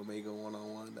Kenny Omega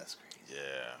 1-on-1. That's crazy.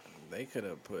 Yeah, they could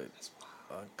have put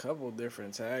a couple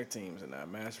different tag teams in that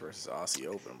match versus Aussie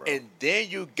Open, bro. and then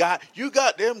you got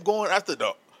them going after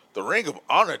the Ring of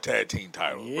Honor tag team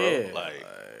title, bro. Like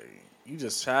you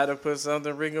just try to put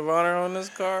something Ring of Honor on this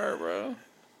card, bro.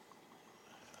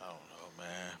 I don't know,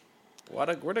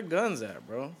 man. Where the guns at,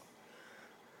 bro?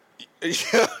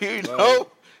 You know.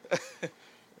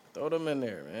 Throw them in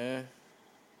there, man.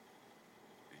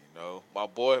 You know, my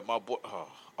boy. Oh,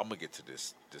 I'm gonna get to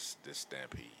this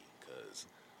Stampede because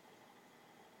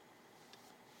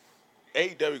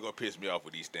AEW gonna piss me off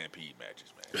with these Stampede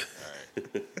matches, man.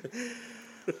 All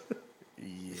right.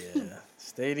 Yeah,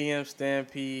 Stadium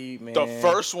Stampede, man. The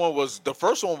first one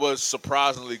was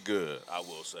surprisingly good. I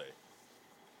will say.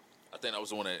 I think that was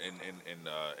the one in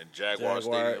Jaguar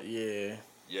Stadium. Yeah.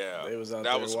 Yeah, They was out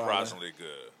that there was wilding. surprisingly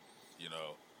good. You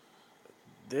know.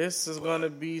 This is gonna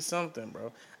be something,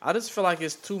 bro. I just feel like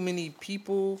it's too many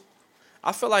people.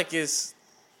 I feel like it's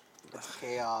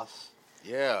Chaos.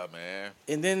 Yeah, man.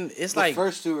 and then it's The like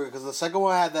first two, because the second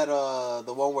one had that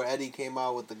the one where Eddie came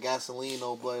out with the gasoline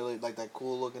old blade, like that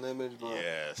cool looking image. But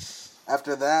Yes.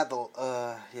 after that,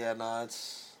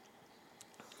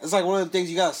 it's like one of the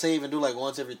things you gotta save and do like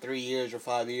once every 3 years or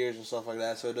 5 years and stuff like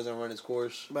that, so it doesn't run its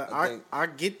course. But I think. I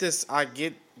get this. I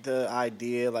get the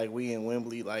idea. Like we in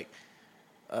Wembley, like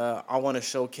I want to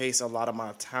showcase a lot of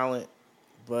my talent,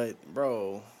 but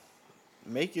bro,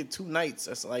 make it 2 nights.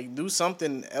 That's like do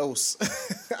something else.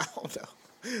 I don't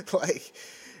know. Like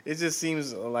it just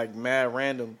seems like mad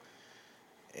random.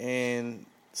 And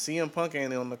CM Punk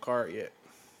ain't on the card yet.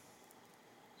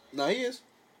 No, he is.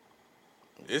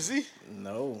 Is he?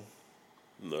 No.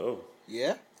 No.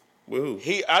 Yeah. Woo.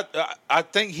 I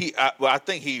think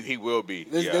he will be.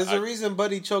 There's a reason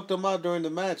Buddy choked him out during the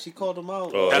match. He called him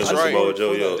out. Oh, That's and right. Samoa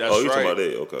Joe, yeah. That's Oh, you talking right. about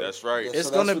that? Okay. That's right. Yeah, It's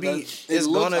so gonna that's what be- that's- it's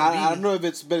gonna be- I don't know if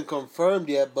it's been confirmed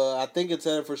yet, but I think it's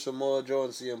headed for Samoa Joe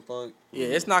and CM Punk. Yeah,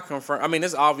 it's not confirmed. I mean,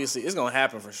 it's gonna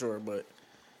happen for sure, but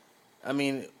I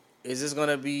mean, is this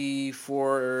gonna be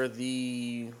for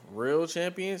the real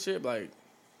championship? Like,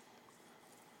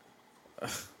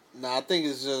 Nah, I think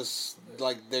it's just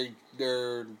like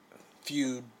their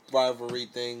feud rivalry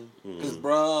thing. Because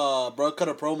bruh cut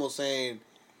a promo saying,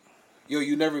 "Yo,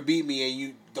 you never beat me,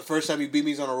 and the first time you beat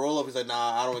me is on a roll up." He's like,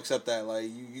 "Nah, I don't accept that. Like,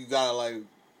 you gotta like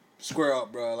square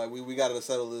up, bro. Like we gotta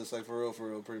settle this, like for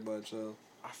real, pretty much." So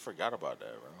I forgot about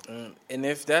that, bro. and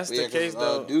if that's but the yeah, 'cause, case,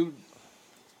 though, dude.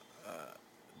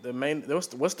 the main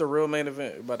what's the real main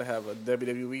event? We're about to have a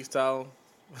WWE style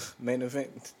main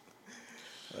event.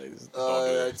 Like,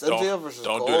 It's MJF versus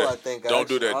don't Cole, do that. I think. Don't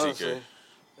do actually, that, honestly.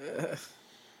 TK.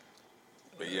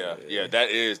 But yeah, that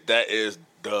is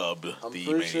dubbed I'm the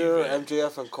pretty main sure event.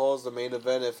 MJF and Cole's the main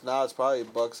event. If not, it's probably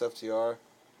Bucks FTR.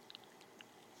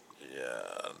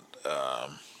 Yeah.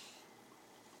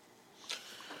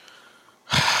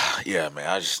 Yeah, man.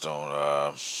 I just don't.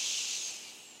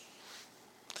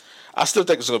 I still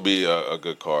think it's gonna be a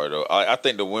good card, though. I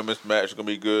think the women's match is gonna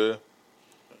be good.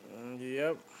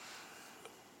 yep.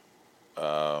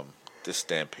 This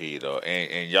Stampede, though,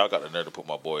 and y'all got the nerve to put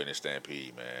my boy in this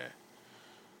Stampede, man.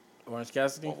 Orange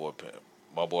Cassidy.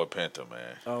 My boy Penta,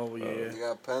 man. Oh yeah. You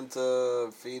got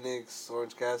Penta, Phoenix,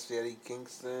 Orange Cassidy, Eddie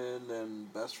Kingston,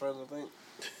 and Best Friends, I think.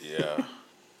 Yeah.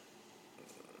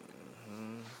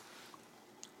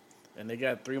 And they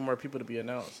got 3 more people to be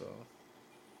announced. So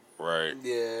Right.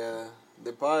 Yeah,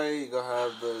 they probably gonna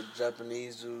have the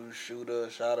Japanese dude,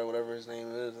 Shada, whatever his name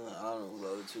is. I don't know who the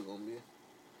other two gonna be.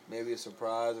 Maybe a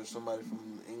surprise or somebody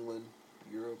from England,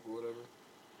 Europe, or whatever.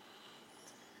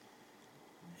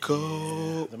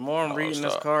 Go. the more I'm Oh, reading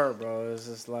this stop. card, bro, it's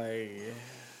just like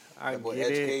I That boy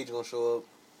get Edge it. Cage gonna show up.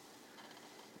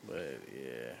 But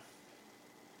yeah,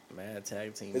 mad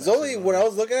tag team. It's only when I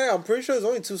was looking at it, I'm pretty sure there's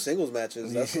only 2 singles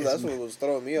matches. That's what was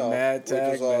throwing me off. Mad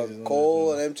tag which was matches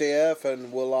Cole and MJF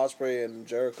and Will Ospreay and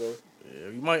Jericho. Yeah,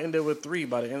 you might end up with 3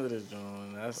 by the end of this,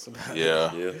 John. That's about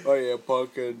Yeah. Oh yeah,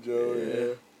 Punk and Joe.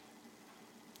 Yeah.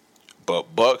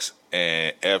 But Bucks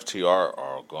and FTR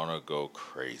are gonna go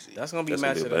crazy. That's gonna be That's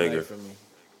match gonna of be a the banger. night for me.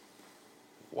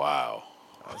 Wow.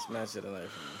 That's match of the night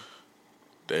for me.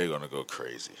 They're gonna go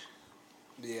crazy.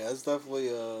 Yeah, it's definitely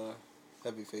a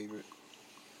heavy favorite.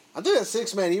 I think that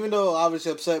 6-man, even though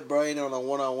obviously upset Brian on a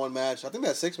 1-on-1 match, I think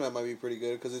that 6-man might be pretty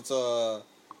good because it's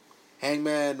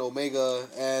Hangman, Omega,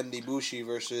 and Ibushi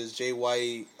versus Jay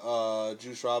White,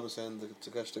 Juice Robinson, the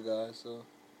Takeshita guy. So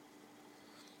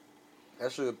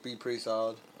that should be pretty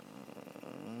solid.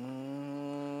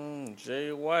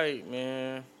 Jay White,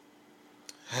 man.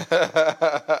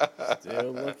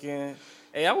 Still looking.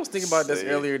 Hey, I was thinking about this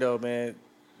earlier though, man.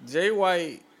 Jay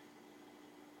White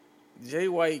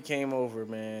came over,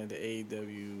 man, to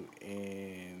AEW,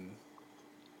 and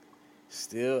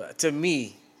still, to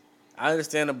me, I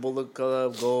understand the Bullet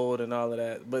Club, Gold, and all of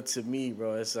that, but to me,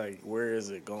 bro, it's like, where is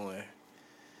it going?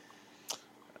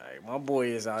 Like, my boy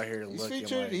is out here looking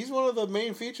like... He's one of the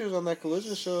main features on that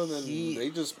Collision show, and then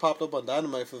they just popped up on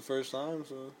Dynamite for the first time,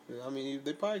 so, I mean,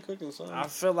 they probably cooking something. I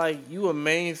feel like you a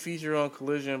main feature on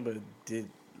Collision, but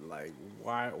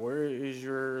where is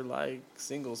your,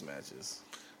 singles matches?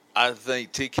 I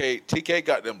think TK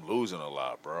got them losing a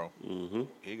lot, bro. Mm-hmm.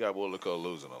 He got Bullet Club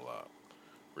losing a lot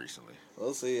recently.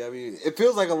 We'll see. I mean, it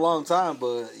feels like a long time,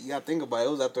 but you got to think about it.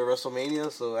 It was after WrestleMania,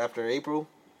 so after April.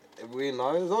 We in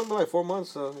August. It's only been 4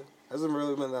 months, so it hasn't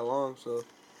really been that long. So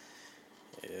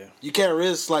yeah, you can't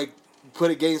risk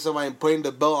getting somebody and putting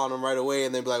the belt on them right away,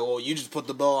 and then be like, "Oh, you just put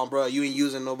the belt on, bro. You ain't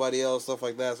using nobody else." Stuff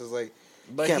like that. So it's like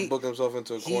he can't book himself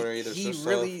into a corner either.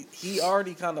 He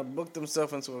already kind of booked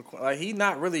himself into a corner. Like, he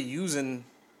not really using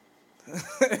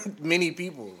many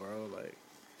people, bro. Like,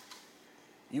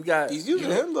 he's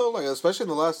using him though, especially in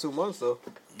the last 2 months though.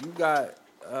 You got.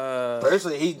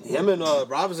 Personally, him and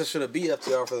Robinson should have beat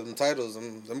FTR for them titles.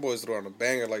 Them boys threw on a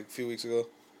banger a few weeks ago.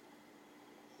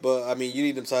 But I mean, you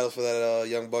need them titles for that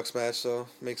Young Bucks match, so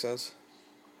makes sense.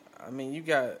 I mean, you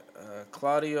got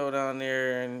Claudio down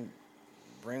there and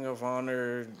Ring of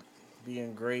Honor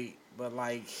being great, but you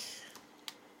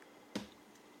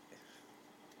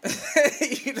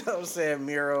know what I'm saying?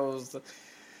 Miro's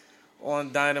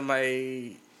on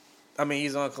Dynamite. I mean,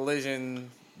 he's on Collision,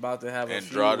 about to have a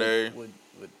feud with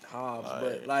Hobbs,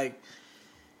 but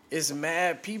it's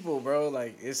mad people, bro.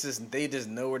 It's just they just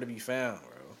nowhere to be found, bro.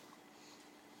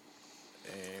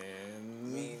 And I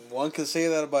mean, one could say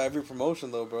that about every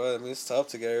promotion, though, bro. I mean, it's tough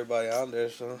to get everybody on there.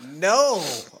 So no,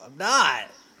 I'm not.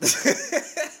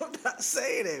 I'm not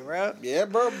saying it, bro. Yeah,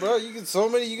 bro. You can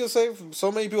say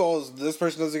so many people. Oh, this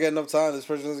person doesn't get enough time. This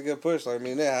person doesn't get pushed. I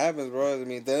mean, that happens, bro. I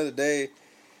mean, at the end of the day,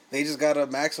 they just gotta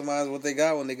maximize what they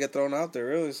got when they get thrown out there,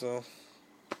 really. So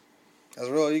that's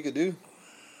really all you could do.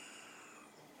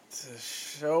 To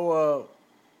show up,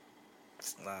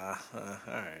 all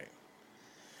right.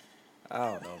 I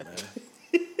don't know,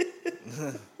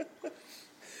 man.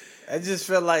 It just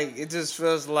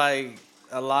feels like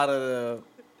a lot of the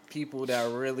people that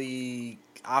really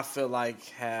I feel like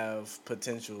have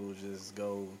potential just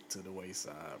go to the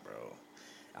wayside, bro.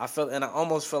 I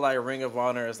almost feel like Ring of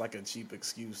Honor is like a cheap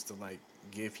excuse to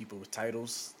give people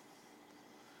titles.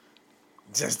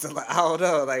 Just to I don't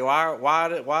know,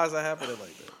 why is that happening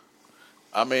like that?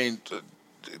 I mean,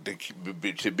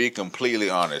 to be completely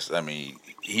honest, I mean,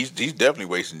 he's definitely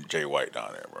wasting Jay White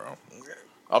down there, bro.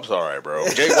 I'm sorry, bro.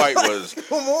 Jay White was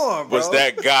come on, bro. Was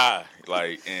that guy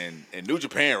in New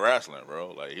Japan Wrestling,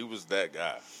 bro? He was that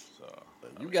guy. So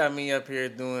you got me up here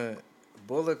doing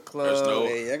Bullet Club.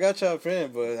 Hey, I got y'all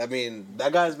fan, but I mean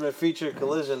that guy's been featured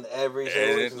Collision every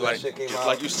single week since that shit came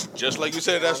out. Just like you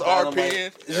said, that's our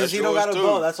opinion. It's just he don't got a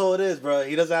belt. That's all it is, bro.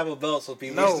 He doesn't have a belt, so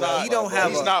people. He's not winning. He don't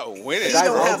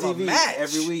have a match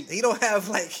every week. He don't have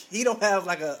a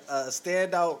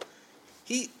standout.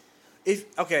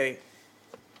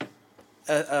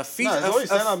 A feature. His only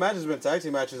standout match has been tag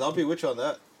team matches. I'll be with you on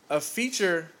that. A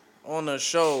feature on a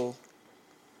show,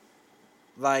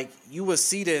 you would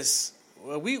see this.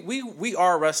 Well, we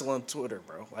are wrestling Twitter,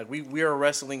 bro. We are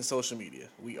wrestling social media.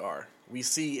 We are. We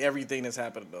see everything that's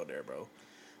happening out there, bro.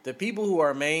 The people who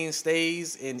are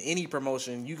mainstays in any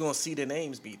promotion, you gonna see the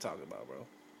names be talking about, bro.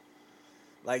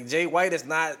 Jay White is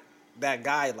not that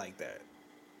guy like that.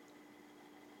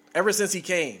 Ever since he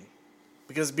came.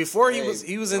 Because before he was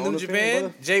in New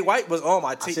Japan, Jay White was on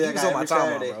my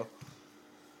timeline, bro.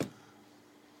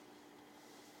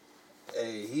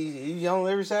 Hey, he's young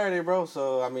every Saturday, bro.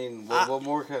 So I mean, what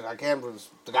more? I can't.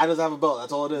 The guy doesn't have a belt.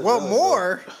 That's all it is. What really,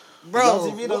 more, bro?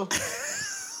 He's on TV, though.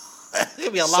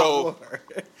 It'll be a lot more.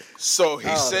 So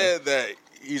he said that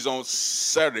he's on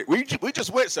Saturday. We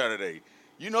just went Saturday.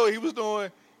 You know what he was doing?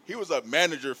 He was a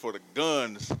manager for the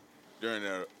Guns during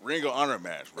the Ring of Honor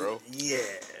match, bro. Yeah.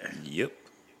 Yep.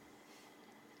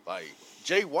 Like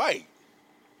Jay White.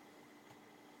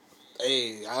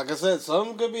 Hey, like I said,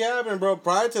 something could be happening, bro.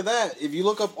 Prior to that, if you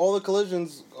look up all the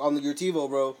collisions on your TiVo,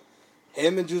 bro,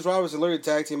 him and Juice Robinson literally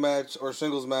tag team match or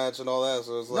singles match and all that.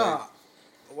 So it's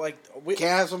like, we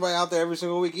can't have somebody out there every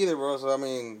single week either, bro. So I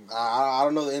mean, I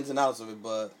don't know the ins and outs of it,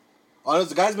 but honestly,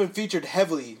 the guy's been featured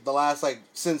heavily the last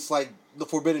since the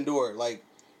Forbidden Door. Like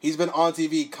he's been on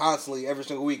TV constantly every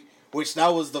single week, which that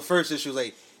was the first issue.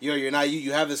 Like you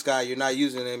have this guy, you're not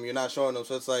using him, you're not showing him.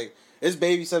 So it's like. It's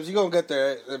baby steps. You're going to get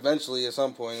there eventually at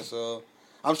some point. So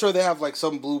I'm sure they have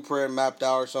some blueprint mapped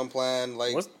out or some plan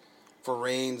for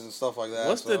Reigns and stuff like that.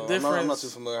 What's the difference? I'm not too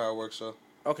familiar how it works. So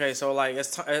okay, so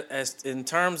as in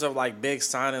terms of big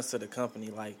signings to the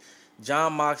company,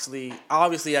 John Moxley,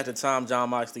 obviously at the time John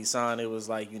Moxley signed, it was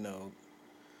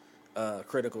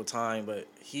critical time, but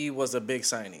he was a big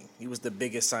signing. He was the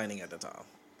biggest signing at the time.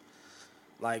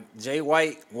 Jay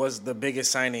White was the biggest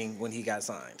signing when he got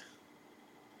signed.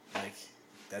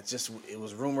 It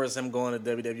was rumors of him going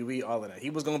to WWE, all of that. He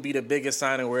was going to be the biggest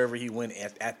signing wherever he went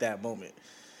at that moment.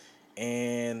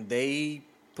 And they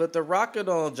put the rocket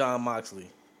on John Moxley.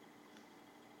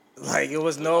 It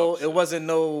wasn't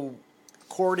no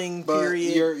courting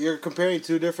period. You're comparing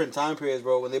two different time periods,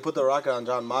 bro. When they put the rocket on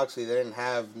John Moxley, they didn't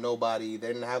have nobody. They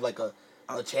didn't have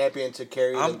a champion to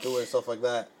carry them through and stuff like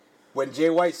that. When Jay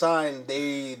White signed,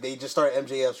 they just started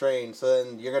MJF's reign. So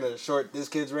then you're going to short this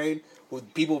kid's reign, who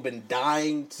people have been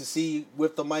dying to see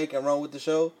with the mic and run with the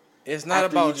show. It's not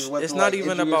about. It's not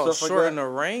even about shorting the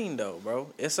reign, though, bro.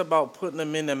 It's about putting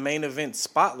them in the main event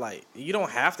spotlight. You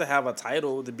don't have to have a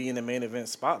title to be in the main event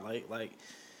spotlight.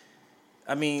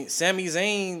 Sami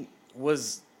Zayn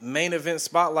was main event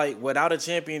spotlight without a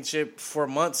championship for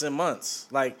months and months.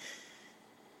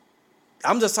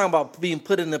 I'm just talking about being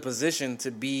put in a position to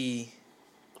be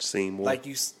seen more.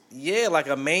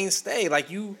 A mainstay.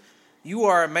 You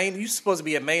are you're supposed to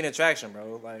be a main attraction,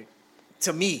 bro.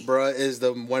 To me, bruh, is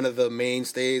one of the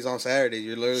mainstays on Saturday.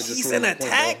 You're literally just he's in a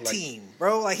tag team,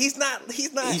 bro. He's not. He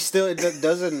still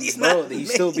doesn't,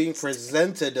 he's still being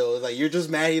presented though. You're just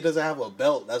mad he doesn't have a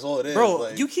belt. That's all it is, bro.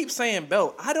 You keep saying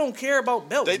belt. I don't care about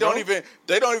belts. They don't even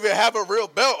have a real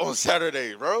belt on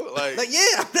Saturday, bro.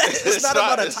 It's not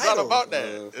about a title. It's not about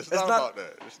that. It's not about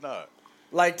that. It's not.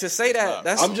 To say that.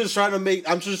 That's. I'm just trying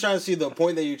to see the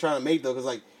point that you're trying to make though,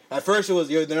 because at first it was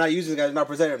they're not using the guys, they're not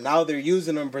presenting them. Now they're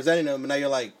using them, presenting them, and now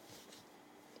you're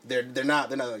they're not.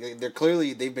 They're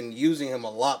clearly they've been using him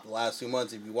a lot the last 2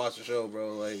 months. If you watch the show,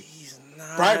 bro, he's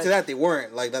not. Prior to that, they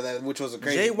weren't that, which was a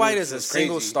crazy. Jay White is a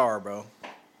single star, bro.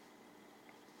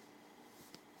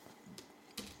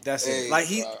 That's it.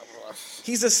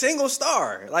 He's a single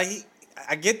star.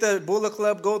 I get the Bullet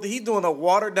Club gold. He's doing a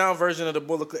watered down version of the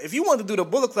Bullet Club. If you wanted to do the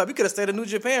Bullet Club, you could have stayed in New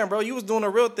Japan, bro. You was doing a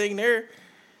real thing there.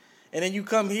 And then you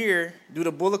come here, do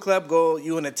the Bullet Club Gold.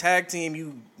 You in a tag team.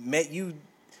 You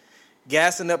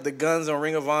gassing up the Guns on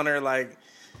Ring of Honor.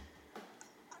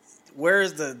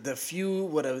 Where's the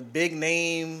feud with a big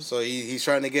name? So he's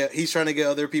trying to get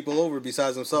other people over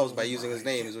besides themselves by using his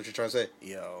name. Is what you're trying to say?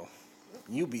 Yo,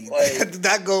 you be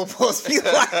that goalpost be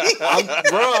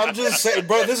I'm just saying,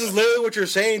 bro. This is literally what you're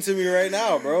saying to me right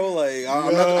now, bro. I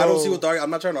don't see what I'm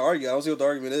not trying to argue. I don't see what the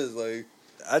argument is.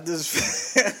 I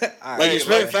just you're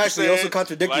spitting facts, but you also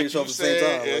contradicting yourself at the same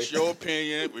time. It's your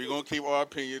opinion. We're gonna keep our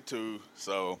opinion too.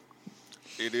 So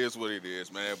it is what it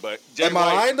is, man. But am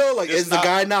I lying though? Is the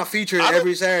guy not featured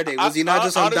every Saturday? Was he not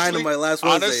just on Dynamite last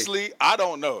Wednesday? Honestly, I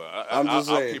don't know. I'll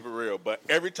saying. keep it real. But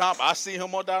every time I see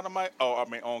him on Dynamite,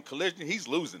 on Collision, he's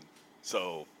losing.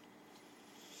 So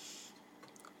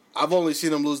I've only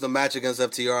seen him lose the match against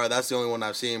FTR. That's the only one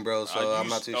I've seen, bro. So I'm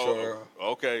not too sure.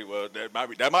 Okay, well that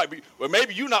might be. Well,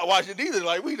 maybe you not watching it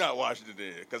either. We not watching it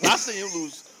then, because I seen him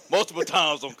lose multiple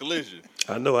times on Collision.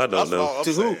 I know. I don't know.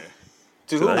 To who?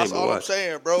 To who? That's all I'm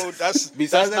saying, bro. Besides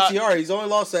FTR, he's only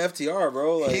lost to FTR,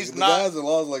 bro. He's the not. Guy hasn't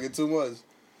lost in 2 months.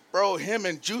 Bro, him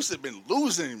and Juice have been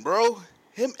losing, bro.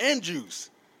 Him and Juice.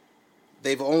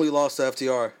 They've only lost to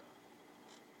FTR.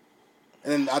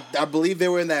 And I believe they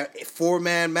were in that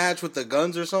 4-man match with the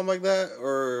Guns or something like that,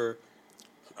 or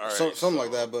something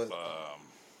like that. But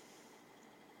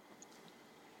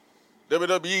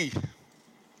WWE.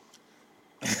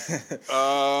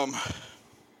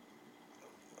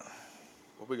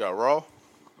 What we got? Raw.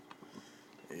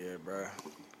 Yeah, bro.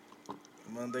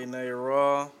 Monday Night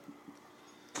Raw.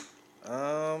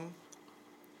 I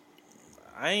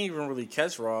ain't even really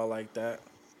catch Raw like that.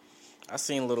 I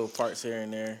seen little parts here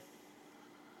and there.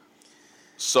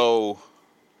 So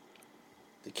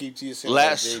They keep teasing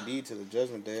Last- JD to the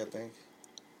Judgment Day, I think.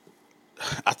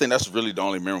 I think that's really the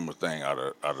only memorable thing out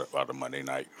of Monday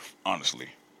night, honestly.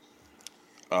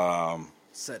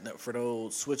 Setting up for the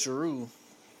old switcheroo.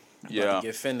 Yeah. About to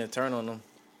get Finn to turn on them.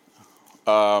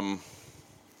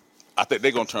 I think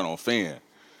they're gonna turn on Finn.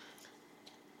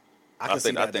 I can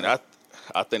see that. though.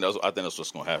 I think that's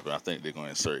what's gonna happen. I think they're gonna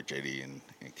insert JD and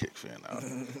kick Finn out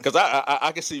because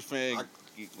I can see Finn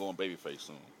going babyface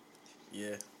soon.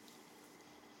 Yeah.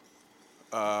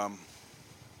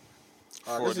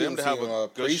 For them to have a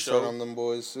good show on them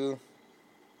boys too.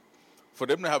 For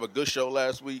them to have a good show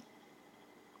last week,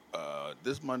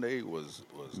 this Monday was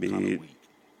kind Mid. of weak.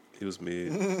 He was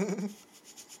mid.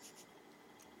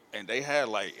 And they had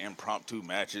like impromptu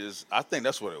matches. I think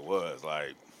that's what it was.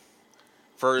 Like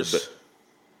first,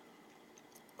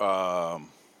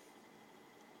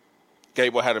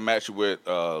 Gable had a match with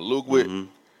Ludwig. Mm-hmm.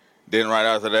 Then right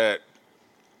after that,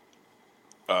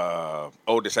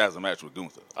 Otis has a match with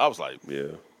Gunther. I was like, Yeah.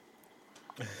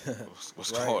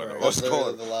 what's Right, going on? right. What's That's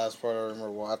going the last part I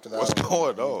remember. Well, after that, What's one.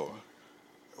 going on?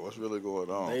 What's really going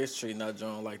on? They is treating that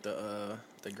joint like the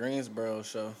Greensboro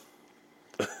show.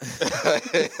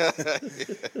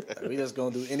 We just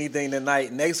gonna do anything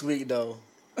tonight. Next week though,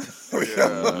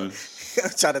 Yeah.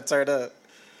 try to turn up.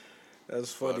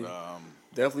 That's funny. But,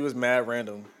 Definitely was mad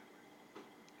random.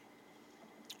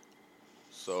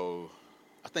 so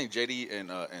I think JD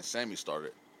and Sammy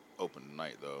started open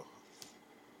tonight though.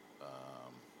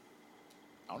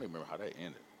 I don't even remember how that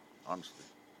ended, honestly.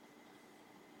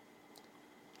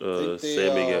 think they,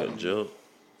 Sammy got jumped.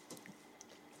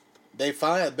 They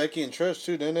fired Becky and Trish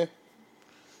too, didn't they?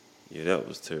 Yeah, that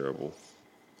was terrible.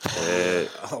 That,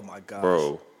 Oh my god,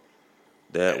 bro,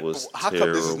 that was How terrible.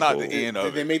 come this is not the end Did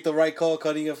of they it? make the right call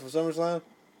cutting it from SummerSlam?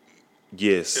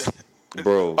 Yes,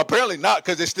 bro, Apparently not,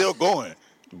 because it's still going.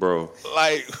 bro.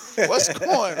 Like, what's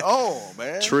going on,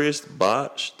 man? Trish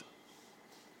botched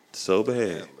so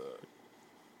bad.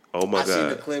 Oh my I seen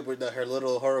the god. clip with her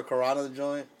little Hurricanrana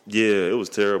joint. Yeah, it was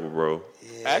terrible, bro.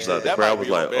 Actually, Like, the that crowd might was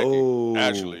be on like, Becky. "Oh."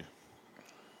 Actually,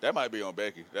 that might be on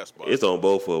Becky. That's spot. It's on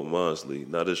both of them, honestly.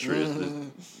 Not just Trish.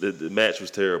 The match was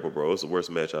terrible, bro. It's the worst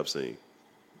match I've seen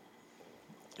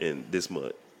in this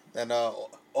month. And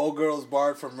old girls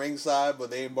barred from ringside,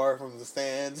 but they ain't barred from the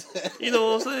stands. You know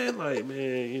what I'm saying? Like,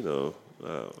 man, you know.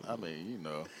 I mean, you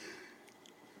know,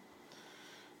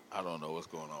 I don't know what's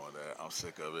going on with that. I'm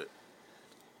sick of it.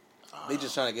 They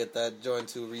just trying to get that joint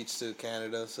to reach to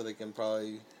Canada so they can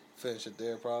probably finish it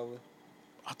there, probably.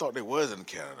 I thought they was in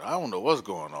Canada. I don't know what's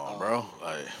going on, bro.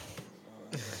 Like,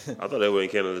 I thought they were in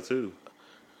Canada too.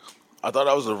 I thought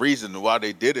that was the reason why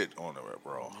they did it on there,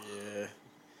 bro. yeah,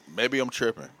 Maybe I'm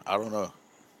tripping. I don't know.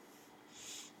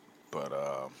 But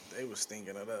they was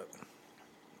stinking it up.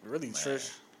 Really,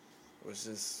 Trish was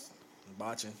just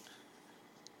botching.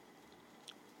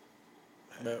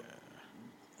 But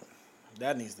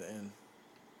that needs to end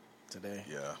today.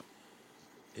 yeah,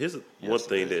 Here's one Yes,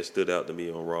 thing it that stood out to me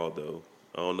on Raw, though.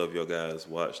 I don't know if y'all guys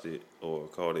watched it or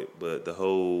caught it, but the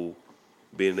whole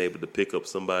being able to pick up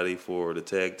somebody for the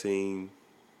tag team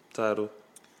title.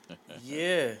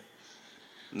 Yeah,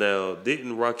 Now,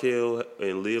 didn't Raquel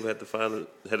and Liv had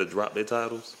to drop their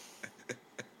titles?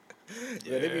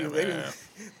 yeah,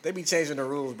 they be changing the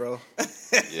rules, bro.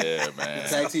 yeah, man.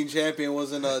 Tag team champion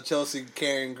wasn't Chelsea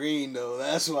Karen Green, though.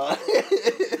 That's why.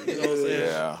 You know what I'm saying?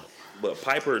 Yeah, But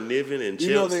Piper, Niven, and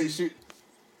You know Chelsea. they shoot.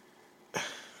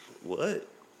 What?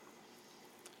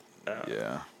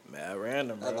 yeah. Mad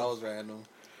random, bro. That was random.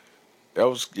 That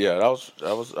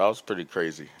was pretty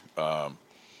crazy.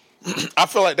 I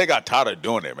feel like they got tired of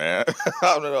doing it, man.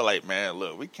 I don't know, like, man,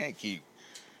 look, we can't keep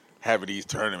having these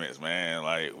tournaments, man.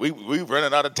 Like, we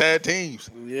running out of tag teams.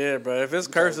 Yeah, bro. If it's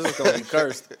cursed, it's gonna be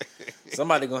cursed.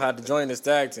 Somebody gonna have to join this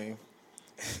tag team.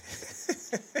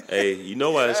 Hey, you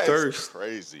know why it's That's cursed?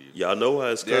 crazy. Y'all know why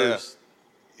it's Yeah. cursed.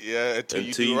 Yeah, until you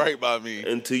Until do you- right by me.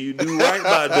 Until you do right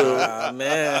by them, Ah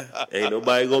man, ain't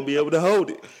nobody gonna be able to hold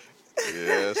it.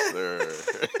 Yes, sir.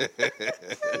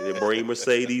 They bring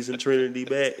Mercedes and Trinity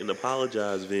back and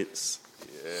apologize, Vince.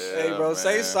 hey, bro, man.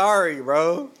 say sorry,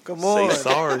 bro. Come on. Say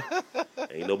sorry.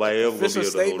 Ain't nobody ever gonna be Official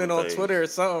able to hold statement the on thing. Twitter or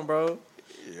something, bro.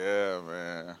 Yeah,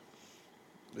 man.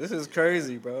 This is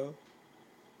crazy, bro.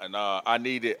 And I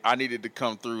needed to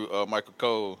come through Michael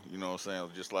Cole, you know what I'm saying?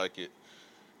 Just like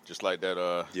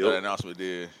that Yep. that announcement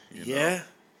did. You know, Yeah.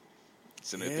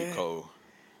 send it Yeah. through Cole.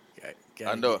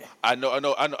 I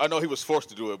know. He was forced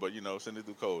to do it, but send it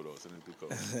through code though. Send it through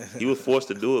code. He was forced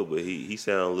to do it, but he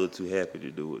sounded a little too happy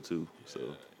to do it too. So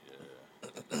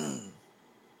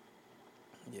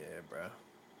Yeah, bro.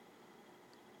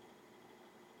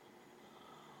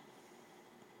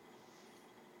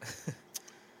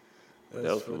 that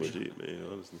was pretty legit, man.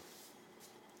 Honestly.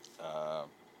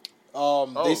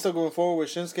 They still going forward with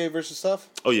Shinsuke versus stuff?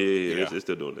 Oh yeah. Yeah. They're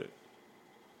still doing that.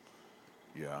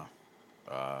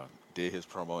 Yeah. Did his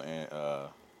promo in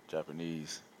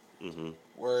Japanese. Mm-hmm.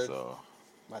 Word. So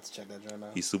I'm about to check that joint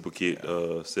out. He super kicked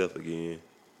Seth again.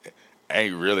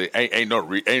 ain't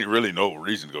really no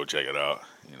reason to go check it out.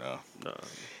 Nah.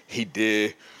 He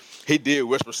did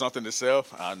whisper something to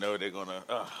Seth. I know they're gonna.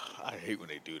 I hate when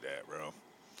they do that, bro.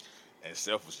 And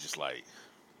Seth was just like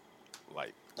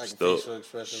Like a Stuck. facial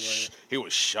expression. he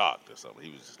was shocked or something.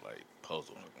 He was just like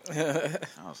puzzled.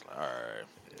 I was like, all right.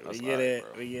 We get it.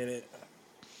 We get it.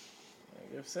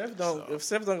 If Seth don't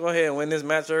go ahead and win this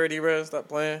match already, bro, stop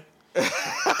playing. Go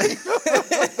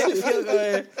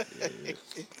ahead.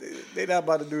 They not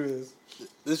about to do this.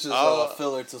 This is a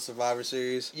filler to Survivor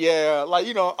Series. Yeah,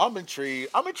 I'm intrigued.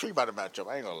 I'm intrigued by the matchup.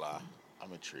 I ain't gonna lie.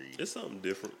 I'm intrigued. It's something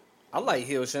different. I like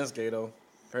heel Shinsuke though,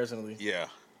 personally. Yeah.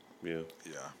 Yeah.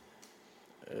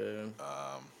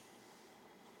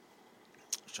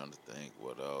 Trying to think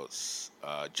what else.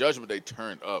 Judgment Day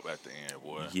turned up at the end,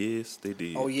 boy. Yes, they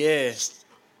did. Oh yeah.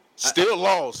 Still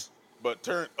lost, but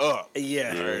turned up.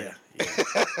 Yeah.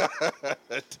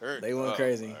 Turned They went up.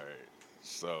 crazy. All right.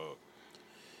 So,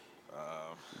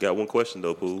 Got one question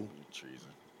though, Pooh. treason.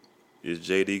 Is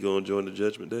JD gonna join the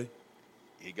Judgment Day?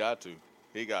 He got to.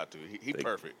 He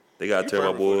perfect. They gotta He turn my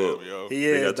perfect boy for up. them, yo. He They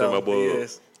is gotta turn though. my boy He up.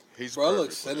 is. He's Bro, perfect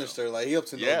looks for them. sinister. Like, he up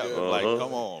to no Yeah, good. but like, Uh-huh.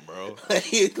 come on, bro.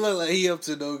 He look like he up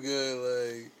to no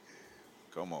good. Like,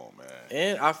 Come on, man.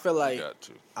 And I feel You like got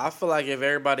to. if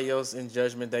everybody else in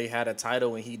Judgment Day had a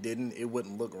title and he didn't, it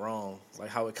wouldn't look wrong. Like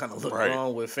how it kind of looked Right.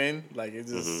 wrong with Finn. Like it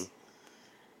just,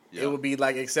 Yeah. it would be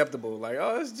like acceptable. Like,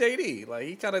 oh, it's JD. Like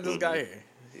he kind of just got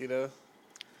Mm-hmm. here,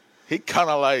 He kind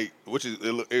of like, which is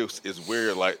it's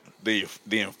weird, like the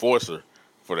enforcer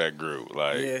for that group.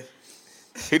 Like Yeah,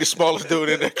 he the smallest dude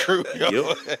in that crew.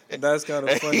 Yo. Yep. that's kind of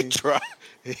And funny.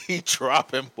 he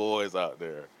dropping boys out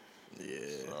there. Yeah,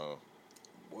 So,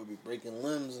 would be breaking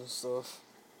limbs and stuff.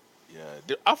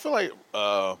 yeah, I feel like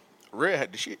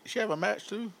Red did she have a match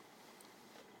too?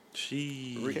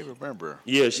 I can't remember.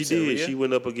 Yeah, she said did. Rhea? She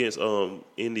went up against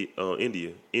Indy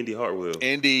Hartwell.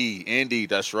 Indy,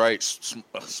 that's right.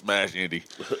 Smash Indy.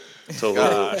 So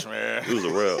Gosh, man. it was a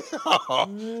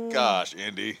wrap. Gosh,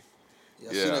 Indy. Yeah,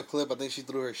 I Yeah. seen a clip. I think she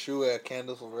threw her shoe at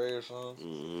Candace LeRae or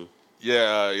something.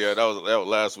 Yeah, that was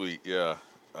last week.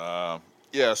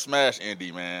 Yeah, Smash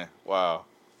Indy, man. Wow.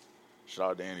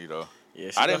 Shout out to Indy though.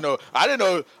 yeah. I didn't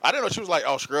know she was like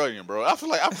Australian, bro. I feel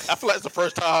like it's the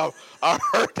first time I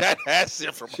heard that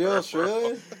accent from She her.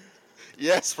 Australian? Bro.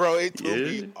 Yes, bro. It threw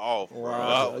Yeah. me off, bro.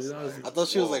 Wow. I was like, I thought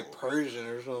she was whoa. like Persian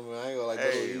or something. I ain't gonna like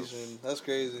Hey. Middle Eastern. That's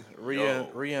crazy.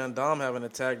 Rhea and Dom having a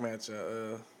tag match at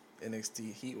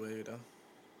NXT Heatwave though.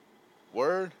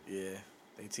 Word Yeah,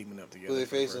 they teaming up together Who they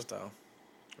for the facing? first time.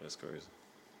 That's crazy.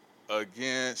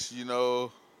 against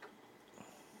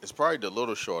it's probably the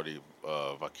little shorty,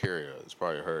 Vicaria. It's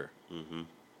probably her. Mm-hmm.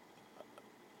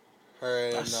 Her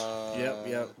and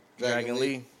Yep. Dragon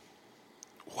Lee.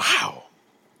 Wow,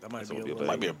 That might That's be a gonna be a little.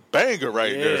 might be a banger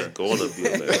right Yeah. there. Going to be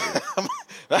a match.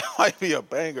 That might be a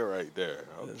banger right there.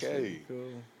 That's Okay. really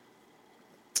cool.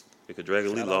 Because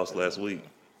Dragon Lee Shout out lost to last week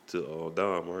to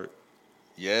Dom, right?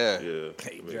 Yeah. Yeah. Hey, That makes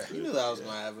Dragon- You sense. knew that was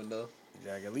gonna happen though.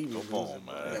 Dragon Lee was Come on, losing,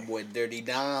 man. That boy Dirty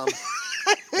Dom.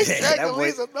 that Dragon boy-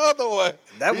 Lee's another one.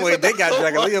 That He's boy, they got another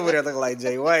Dragon one. Lee over there looking like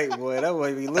Jay White, boy. That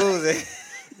boy be losing.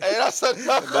 Hey, that's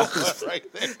another one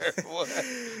right there.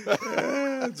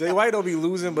 Boy. Jay White don't be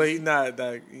losing, but he not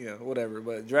that, whatever.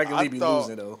 But Dragon I Lee be thought-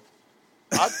 losing though.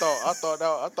 I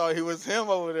thought he was him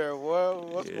over there.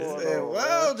 What's Yeah. going Yeah, on?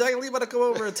 well, Dragon Lee about to come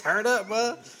over and turn up,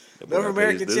 bro. That boy North gotta pay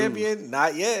American his dues. champion,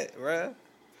 not yet, bro.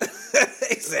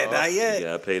 He said not You yet.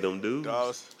 gotta pay them dues.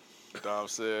 Dom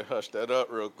said, "Hush that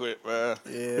up, real quick, man."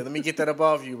 Yeah, let me get that up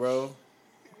off you, bro.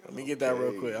 Let me get that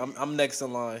real quick. I'm next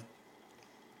in line.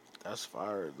 That's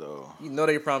fire though. You know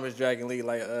they promised Dragon Lee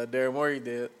like Darren Morey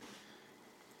did.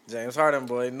 James Harden,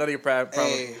 boy. You know they promised.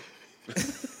 Hey.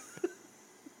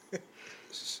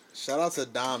 Shout out to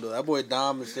Dom though. That boy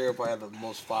Dom and Stereo probably had the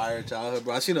most fire childhood,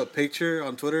 bro. I seen a picture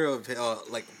on Twitter of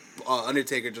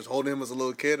Undertaker just holding him as a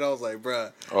little kid. I was like,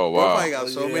 bruh. Oh, Bro wow. probably got Oh,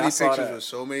 so yeah, I many saw pictures that. with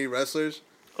so many wrestlers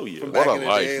Oh yeah. from What back a in the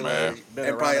life, day, man. like, Been and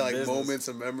around probably the like business. moments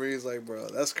and memories. Like, bro,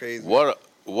 that's crazy. What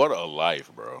a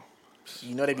life, bro.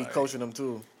 You know they be coaching them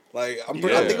too. Like I think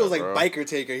Yeah, it was like bro. Biker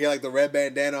Taker. He had like the red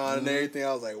bandana on and everything.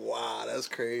 I was like, wow, that's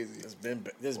crazy. It's been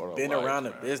What a around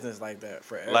life, the man. business like that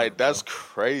forever. Like that's bro.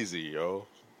 crazy, yo.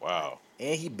 Wow.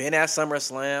 And he been at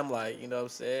SummerSlam, like, you know what I'm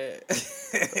saying?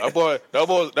 That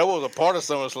was a part of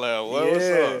SummerSlam. What,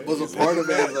 Yeah. What's Was up? a part of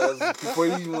it before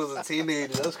he even was a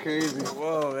teenager. That's crazy.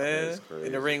 Whoa, man. That's crazy.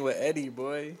 In the ring with Eddie,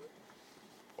 boy.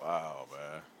 Wow,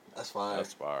 man. That's fine.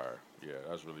 That's fire. Yeah,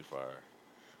 that's really fire.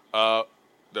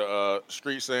 The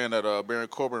street saying that Baron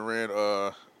Corbin ran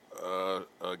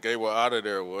Gable out of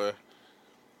there, boy.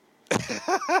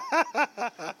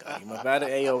 Got him up out of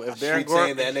Ayo. If Baron Street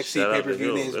saying Corbin, the NXT Shout out pay to per view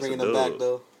him. names That's bringing a them back dub.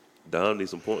 though. Dom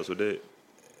needs some points with that.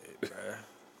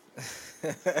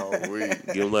 Oh, we.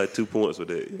 Give him like 2 points with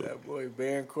that. that boy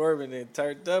Baron Corbin then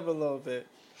turned up a little bit.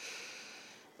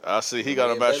 I see. He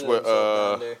got a match with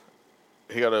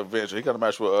He got a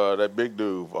match with that big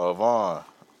dude, Von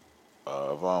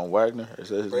Wagner. Is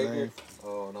that his Breaker? name?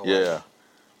 Oh no. Yeah.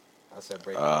 I said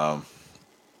Breaker.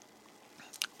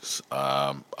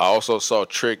 I also saw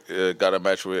Trick got a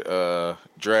match with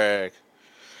Drag.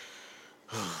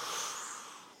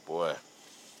 Boy,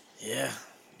 Yeah.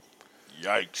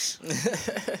 yikes!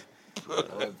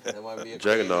 that might be a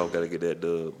Dragon crazy Dog one. got to get that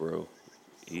dub, bro.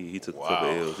 He took a couple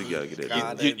Wow. L's. He got to get that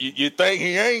God, dub. You think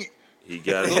he ain't? He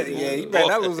got to get Yeah, he that better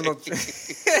dub. not lose no.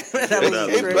 Better not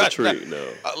lose no trick,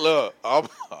 no. Look,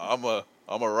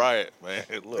 I'm a riot, man.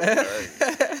 Look, hey.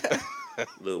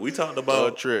 Look, we talked Little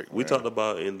about Trick. we man. talked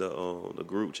about in the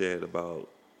group chat about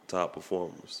top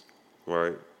performers,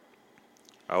 right?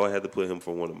 I would have to put him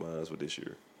for one of mine for this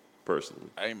year, personally.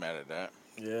 I ain't mad at that.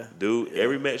 Yeah. Dude,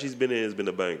 every match he's been in has been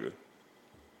a banger.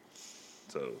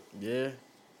 So Yeah.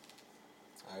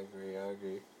 I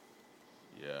agree.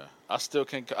 Yeah, I still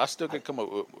can come up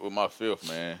with my fifth,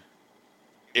 man.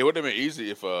 It would have been easy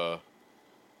if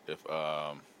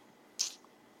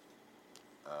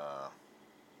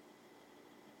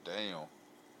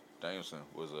Danielson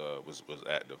was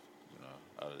active. You know,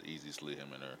 I'd have easily slid him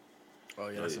in there. Oh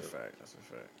yeah, that's a yeah. fact. That's a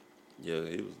fact. yeah,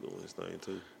 he was doing his thing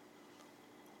too.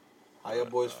 How your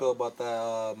boys feel about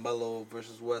that Mello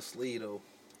versus Wesley though?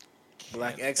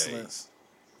 Black Can't excellence.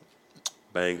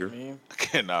 Banger. I mean, I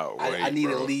cannot wait. I need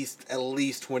bro. at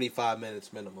least 25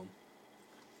 minutes minimum.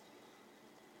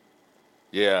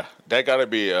 Yeah, that got to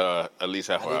be at least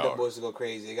half I an need the hour. boys to go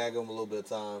crazy. I gotta give them a little bit of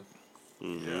time.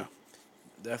 Mm-hmm. Yeah,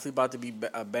 definitely about to be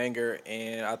a banger,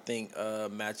 and I think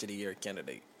match of the year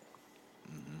candidate.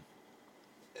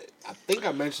 I think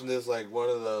I mentioned this like one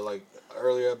of the like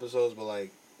earlier episodes, but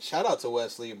like shout out to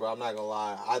Wesley, bro. I'm not gonna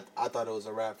lie. I thought it was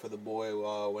a wrap for the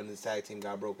boy when his tag team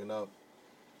got broken up.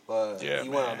 But Yeah, he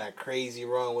went man. on that crazy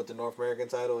run with the North American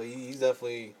title. He's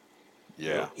definitely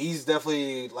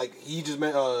like he just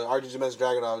met RJ just mentioned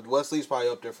Dragunov. Wesley's probably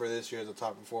up there for this year as a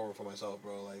top performer for myself,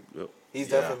 bro. Like Yep. he's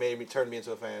Yeah. definitely turned me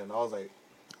into a fan. I was like,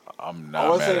 I'm I not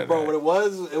want mad to say, at bro, that. what it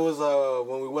was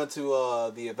when we went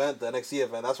to the event, the NXT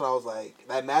event. That's when I was like,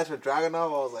 that match with Dragunov.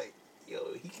 I was like, yo,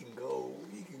 he can go.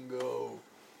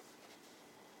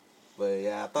 But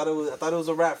yeah, I thought it was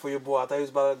a wrap for your boy. I thought he was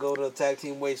about to go to the tag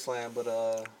team wasteland, but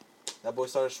that boy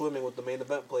started swimming with the main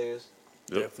event players.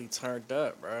 Yep. Definitely turned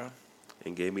up, bro.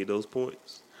 And gave me those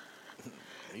points.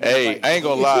 Hey, I ain't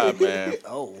gonna lie, man.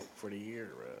 Oh, for the year,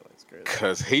 bro. That's great.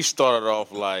 Cause he started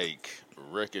off like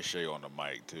Ricochet on the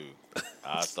mic too.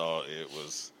 I thought it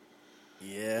was.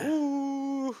 Yeah.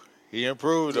 Ooh, he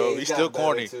improved Yeah, though. he He's got still better,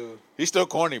 corny. too. He's still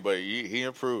corny, but he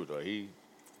improved though.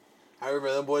 I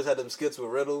remember them boys had them skits with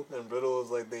Riddle, and Riddle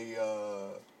was like the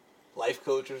life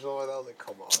coach or something like that. I was like,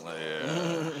 come on.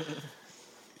 Man. Yeah.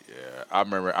 Yeah, I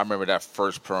remember that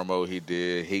first promo he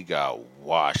did. He got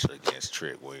washed against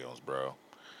Trick Williams, bro.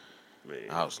 Man.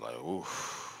 I was like, ooh.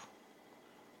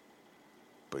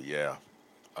 But yeah,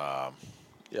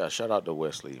 yeah. Shout out to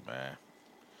Wesley, man.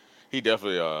 He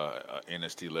definitely a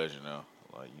NXT legend now.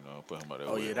 Like put him out there.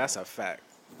 Oh with, yeah, that's a fact.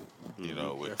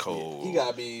 with Cole. He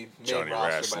gotta be main Johnny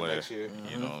roster Wrestling. by next year.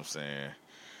 You know what I'm saying?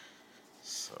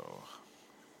 So,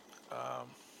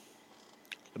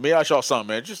 let me ask y'all something,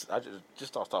 man. Just off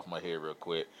the top of my head, real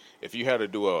quick. If you had to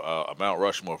do a Mount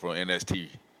Rushmore from NXT,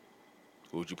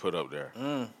 who would you put up there?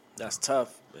 That's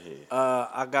tough. Man.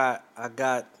 I got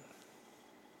Kevin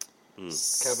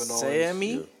Owens.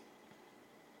 Sammy.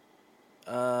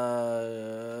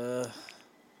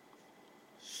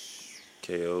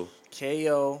 KO.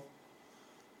 KO.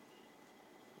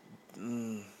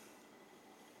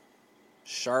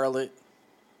 Charlotte.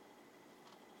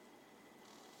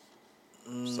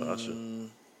 Sasha.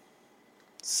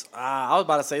 I was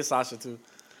about to say Sasha too.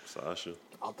 Sasha.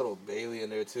 I'll throw Bailey in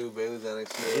there too. Bailey's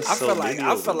NXT.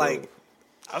 I feel like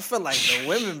I feel like the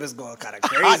women was going kind of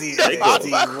crazy.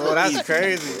 Well, that's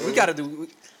crazy. We gotta do.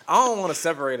 I don't want to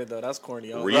separate it though. That's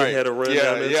corny. Rhea had a run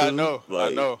down there Yeah, too. I know.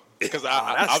 Like, I know. Because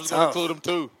I that's was going to tough. include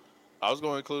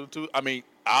them too. I mean,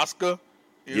 Asuka.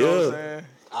 You know what I'm saying?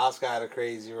 Oscar had a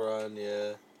crazy run,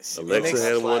 yeah. Alexa Next-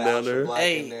 had That's why one down Aleister there. Black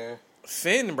Hey. in there.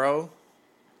 Finn, bro.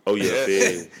 Oh yeah,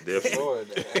 Finn, definitely, Sure,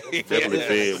 definitely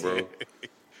Finn, bro.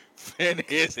 Finn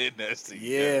is in that scene.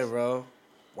 Yeah, bro.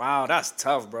 Wow, that's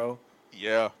tough, bro.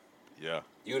 Yeah.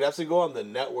 You would have to go on the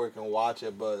network and watch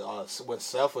it, but when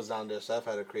Seth was down there, Seth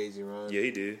had a crazy run. Yeah,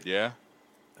 he did. Yeah.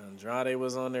 Andrade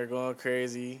was on there going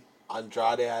crazy.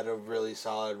 Andrade had a really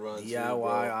solid run. DIY, too,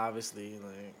 bro. obviously.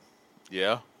 Like,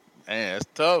 Yeah. Man, it's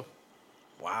tough.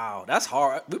 wow, that's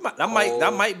hard.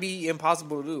 That might be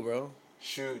impossible to do, bro.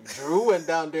 Shoot, Drew went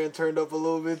down there and turned up a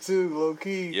little bit too, low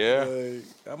key. Yeah. Like,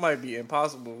 that might be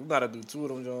impossible. We gotta do 2 of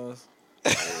them, Jones.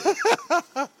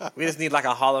 We just need like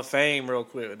a Hall of Fame real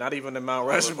quick. Not even the Mount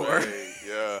Rushmore.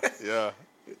 Yeah.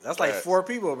 That's like Facts. 4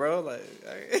 people, bro. Like,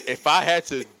 If I had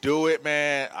to do it,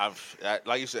 man,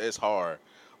 like you said, it's hard.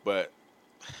 But,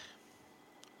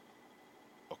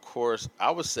 of course, I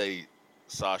would say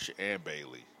Sasha and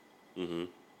Bailey. Mm-hmm.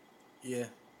 yeah.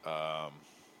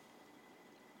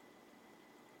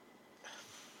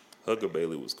 Hugger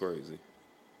Bailey was crazy.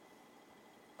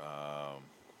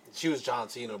 She was John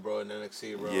Cena, bro, in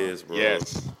NXT, bro. Yes, bro.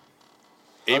 Yes.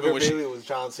 Even Even when Bailey she, was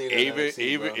John Cena in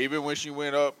NXT, bro. even when she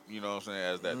went up, you know what I'm saying,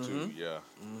 as that too,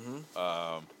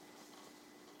 yeah.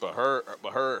 But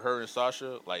her and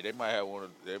Sasha, like they might have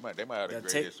they might have the That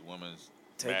greatest women's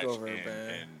match takeover, in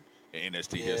man.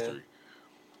 NXT Yeah. history.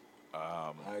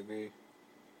 I agree.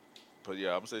 But yeah,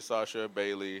 I'm gonna say Sasha,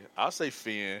 Bailey. I'll say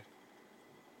Finn.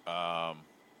 God,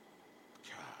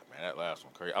 man, that last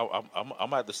one crazy. I'm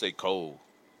gonna have to say Cole.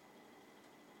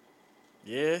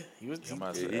 Yeah, he was. I'm gonna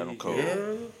have to say Adam Cole.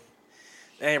 Yeah.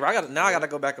 Hey, bro, I gotta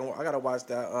go back and I gotta watch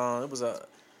that. It was a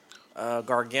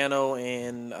Gargano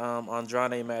and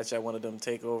Andrade match at one of them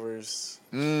takeovers.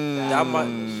 That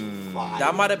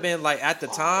might have been like at the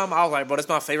time. I was like, bro, that's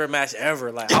my favorite match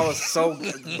ever. Like I was so,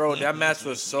 bro, that match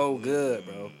was so good,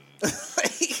 bro.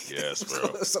 Yes, bro.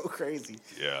 It was so crazy,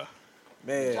 Yeah.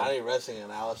 man. Johnny Wrestling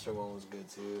and Alistair one was good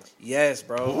too. Yes,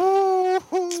 bro.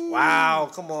 Wow,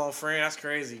 come on, friend, that's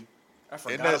crazy. I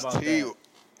forgot about NXT,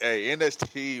 that. hey,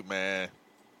 NXT, man.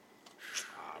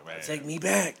 Ah, man. Take me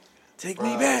back, take me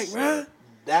Bruh, back, so bro.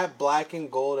 That black and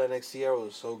gold NXT era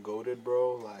was so goated,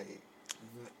 bro. Like,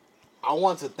 I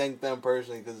want to thank them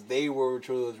personally because they were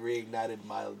truly was reignited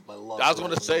my love. I was for gonna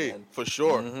wrestling say again. for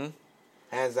sure.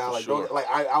 Hands down. For Like, sure. don't, like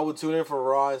I would tune in for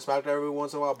Raw and SmackDown every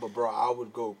once in a while, but bro, I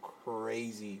would go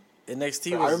crazy.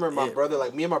 NXT I was. remember my brother,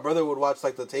 like me and my brother would watch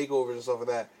like the takeovers and stuff like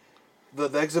that. The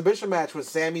exhibition match with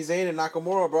Sami Zayn and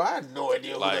Nakamura, bro. I had no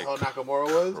idea who Like, the hell Nakamura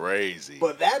was. Crazy.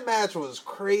 But that match was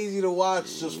crazy to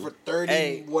watch just for 30,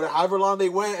 Hey. however long they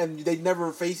went, and they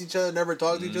never faced each other, never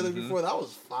talked to each other before. That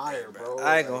was fire, bro.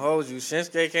 I ain't gonna hold you.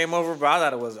 Shinsuke came over, bro. I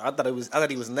thought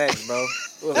he was next, bro.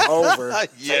 It was over.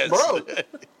 yes,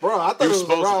 Bro, I thought He it was was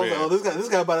supposed around. to be. This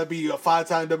guy about to be a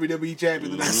 5-time WWE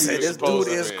champion. The I next said, year. this supposed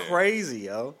dude to is be. crazy,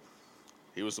 yo.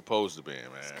 He was supposed to be,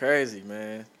 man. Crazy,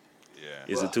 man.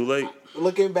 Yeah. Is it too late?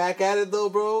 Looking back at it though,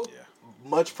 bro, Yeah.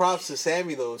 much props to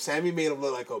Sammy though. Sammy made him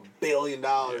look like $1 billion,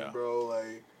 Yeah. bro.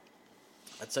 Like,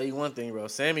 I tell you one thing, bro.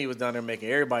 Sammy was down there making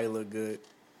everybody look good.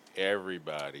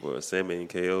 Everybody. Well, Sammy and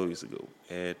KO used to go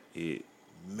at it.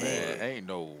 Man, Man, ain't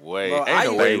no way. Bro, ain't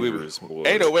no way. Dangerous, boy.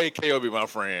 Ain't no way KO be my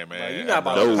friend, man. bro, you not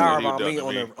about No. to power What he about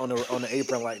done me to on the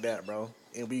apron like that, bro.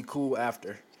 And be cool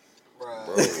after. bro.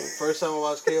 First time I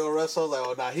watched KO wrestle, I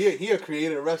was like, oh, nah, he a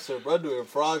creative wrestler, bro. Doing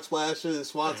frog splashes,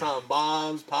 swanton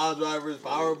bombs, power drivers,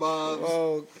 power bombs.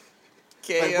 Oh,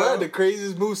 Like, bro, the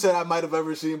craziest moveset I might have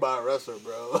ever seen by a wrestler,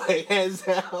 bro. Like, hands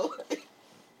down.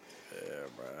 Yeah,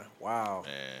 bro. Wow.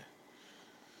 Man.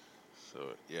 So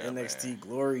yeah, NXT man.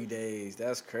 Glory Days.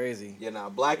 That's crazy. Yeah, nah,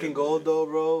 black and gold though,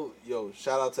 bro. Yo,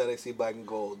 shout out to NXT Black and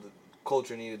Gold. The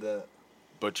culture needed that.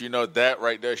 But you know that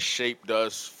right there shaped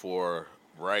us for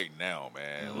right now,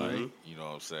 man. Like you know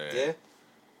what I'm saying? Yeah.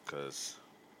 Cause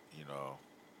you know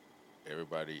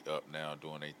everybody up now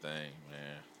doing their thing,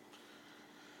 man.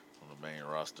 On the main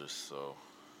rosters, so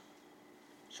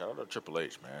shout out to Triple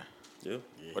H, man. Yeah.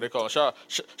 What they call it?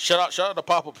 Shout out to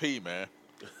Papa P, man.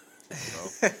 You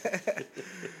know?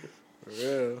 For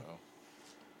real.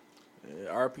 Yeah,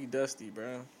 RP Dusty,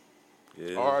 bro. Yeah.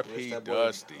 Wish R.P. that boy,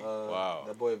 Dusty. uh, Wow.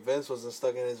 That boy Vince wasn't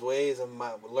stuck in his ways and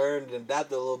learned and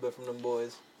adapted a little bit from them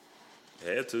boys.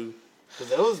 Had to. Cause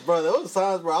there was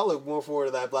times where I look more forward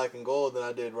to that Black and Gold than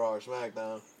I did Raw or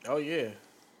SmackDown. Oh yeah,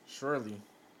 surely,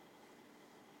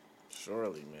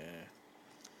 man.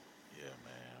 Yeah,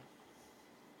 man.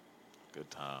 Good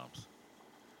times.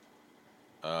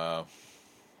 I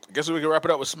guess we can wrap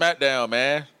it up with SmackDown,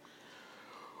 man.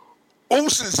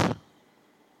 Ooses.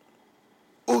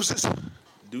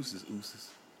 Deuces.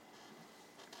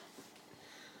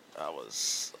 I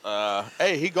was.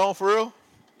 Hey, he gone for real?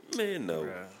 Man, no.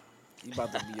 Bruh. You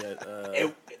about to be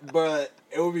at But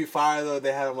it would be fire though if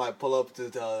they had him like pull up to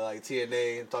like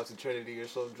TNA and talk to Trinity or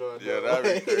something. Yeah,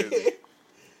 that'd be crazy.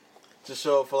 Just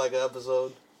show up for like an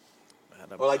episode,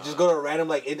 or like just go to a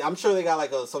random I'm sure they got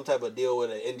like some type of deal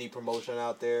with an indie promotion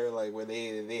out there, like where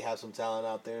they have some talent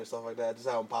out there and stuff like that. Just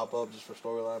have them pop up just for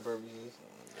storyline purposes.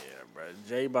 yeah, bro.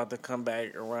 Jay about to come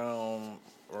back around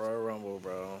Royal Rumble,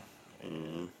 bro.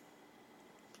 Mm-hmm.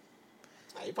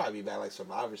 Nah, he'd probably be back like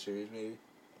Survivor Series maybe.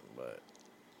 But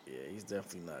yeah, he's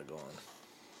definitely not going.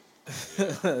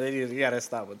 You gotta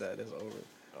stop with that. It's over.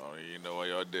 Oh, you know why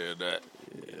y'all did that?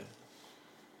 Yeah.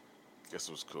 Guess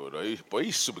it was cool though.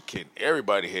 He's super kidding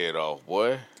everybody head off,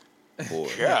 boy. Boy.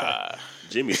 God.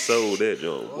 Jimmy sold that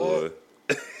joint, boy.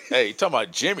 Hey, you talking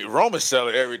about Jimmy? Roman sell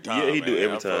it every time. Yeah, he man. do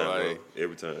every I feel time, like bro.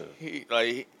 Every time. He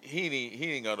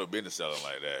ain't got no business selling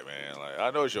like that, man. Like I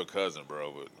know it's your cousin,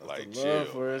 bro, but like The chill. love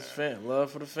for his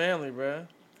love for the family, bro.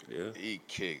 Yeah. He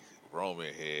kicked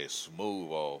Roman head smooth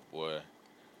off, boy.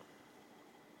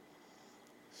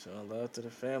 Showing love to the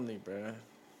family, bro.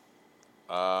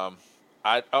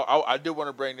 I did want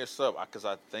to bring this up because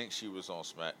I think she was on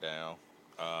SmackDown.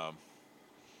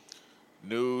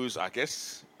 News, I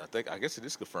guess it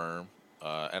is confirmed,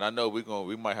 and I know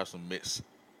we might have some mixed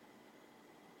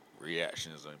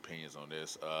reactions and opinions on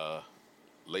this.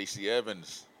 Lacey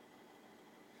Evans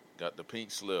got the pink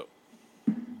slip.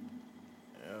 Yep.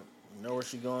 You know where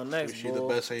she going next, Wish you the boy.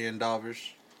 best of your endeavors.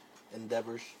 She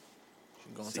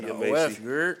going See to ya, the Macy. OF, you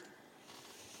heard?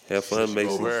 Have fun, Macy.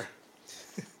 Over.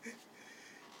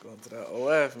 Going to the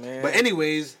OF, man. But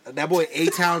anyways, that boy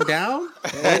A-Town down?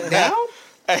 Went down?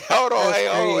 Hey, hold on,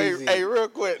 That's crazy. hey, real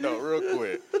quick,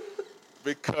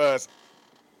 because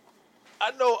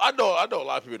I know a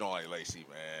lot of people don't like Lacey,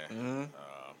 man.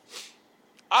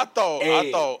 I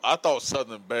thought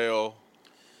Southern Belle,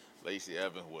 Lacey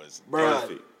Evans was Bruh,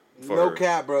 perfect. for no her.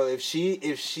 cap, bro. If she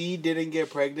didn't get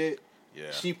pregnant,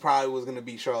 Yeah, she probably was gonna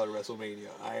beat Charlotte at WrestleMania.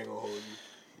 I ain't gonna hold you.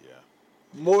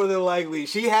 yeah. More than likely,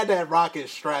 she had that rocket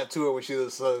strapped to her when she was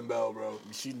a Southern Belle, bro.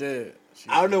 She did.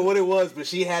 I don't know what it was, but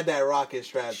she had that rocket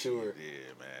strapped to her. Yeah,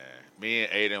 man. Me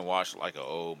and Aiden watched like an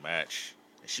old match,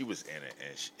 and she was in it,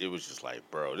 and it was just like,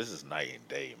 bro, this is night and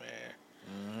day,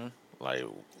 man. Like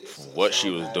from what she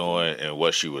was doing and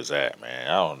what she was at, man.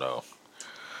 I don't know.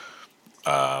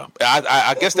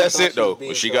 I guess that's thought it she though. was being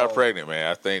When she got Charlotte. pregnant,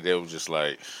 man, I think they was just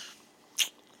like,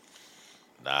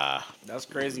 nah, That's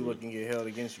crazy what can get held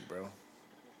against you, bro.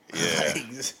 yeah,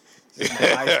 This is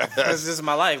my life. This is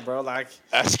my life, bro. Like,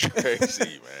 that's crazy,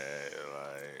 man.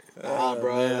 Like, Nah,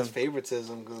 bro, man. that's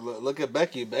favoritism. 'Cause look at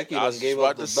Becky. Becky I done was gave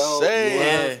about up the to belt. say.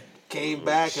 left, came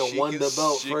back and She won can- the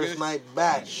belt she first can- night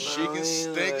back. she You know can what I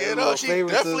mean? stick Like, it a up. little She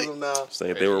favoritism definitely- now.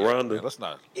 Same thing with Ronda. man,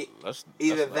 let's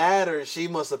Either let's not- that or she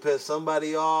must have pissed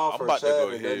somebody off I'm or about to said go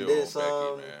or heel done on did Becky,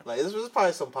 something. man. Like this was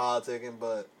probably some politicking,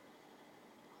 but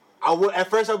at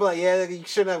first I'd be like, yeah, you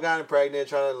shouldn't have gotten pregnant,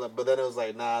 but then it was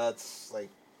like, nah, that's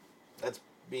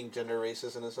being gender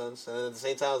racist in a sense. And then at the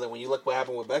same time, I was like, when you look what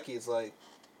happened with Becky, it's like,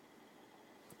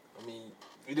 I mean,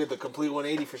 you did the complete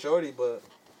 180 for Shorty, but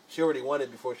she already won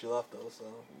it before she left though. So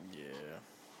yeah.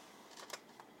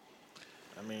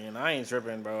 I mean, I ain't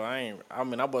tripping, bro. I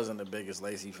wasn't the biggest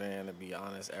Lacey fan, to be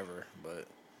honest, ever. But,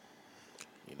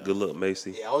 you know. Good luck,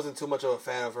 Macy. yeah, I wasn't too much of a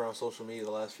fan of her on social media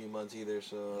the last few months either.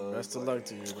 So Best of luck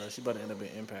to you, bro. She about to end up in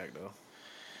Impact, though.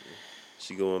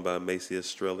 She going by Macy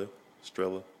Estrella,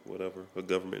 whatever her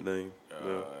government name.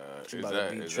 Yeah. She is about that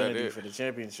to beat is that Trinity it? for the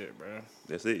championship, bro.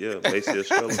 That's it. Yeah, Macy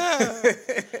Estrella.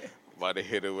 About to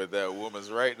hit her with that woman's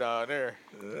right down there.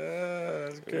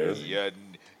 That's Yeah,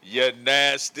 you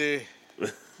nasty.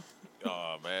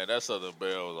 Oh man, that Southern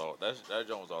Belle was off. That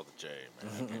joint was off the chain,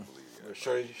 man. I can't believe that.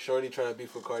 Shorty trying to beat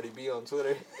for Cardi B on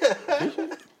Twitter.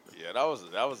 Yeah, that was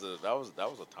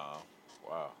a time.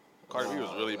 Wow, Cardi B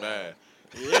was really mad.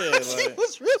 Yeah, like,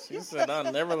 she said,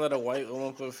 I'll never let a white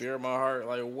woman put fear in my heart.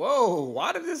 Like, whoa,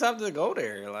 why did this have to go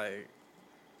there? Like,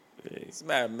 it's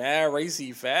mad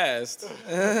racy fast.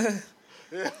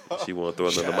 She want to throw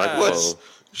another God. microphone.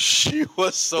 She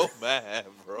was so mad,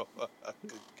 bro.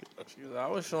 She was, I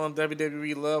was showing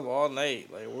WWE love all night.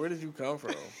 Like, where did you come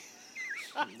from?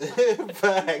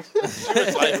 Facts. She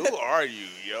was like, "Who are you,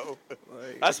 yo?"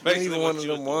 Like, That's you ain't basically one what of she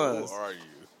was them doing. ones. Who are you?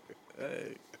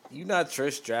 Hey, you not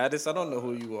Trish Stratus. I don't know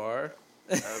who you are.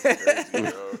 That's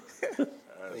crazy, bro.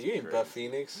 That's You ain't crazy. Beth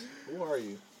Phoenix. Who are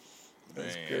you?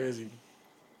 That's Man. crazy.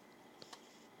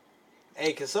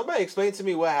 Hey, can somebody explain to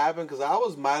me what happened? Because I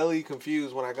was mildly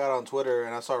confused when I got on Twitter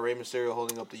and I saw Rey Mysterio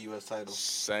holding up the U.S. title.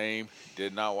 Same.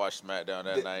 Did not watch SmackDown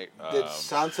that night. Did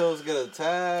Santos get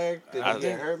attacked? Did he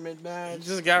get hurt mid-match? He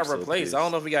just got replaced. I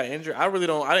don't know if he got injured. I really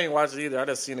don't. I didn't watch it either. I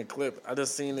just seen a clip. I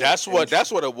just seen it. That's what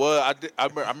it was. I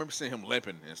remember seeing him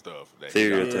limping and stuff.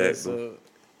 Theory attack.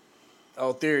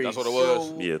 Theory. That's what it was.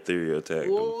 So, yeah, Theory attack.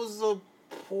 What was the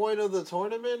point of the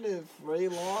tournament if Ray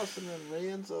lost and then Ray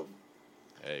ends up?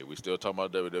 Hey, we still talking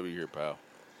about WWE here, pal.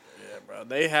 Yeah, bro.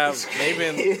 They've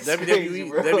been crazy,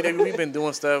 bro. WWE been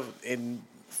doing stuff and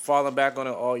falling back on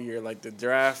it all year, like the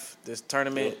draft, this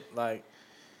tournament, like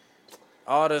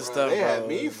all this stuff. They had bro.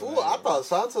 me fooled. I thought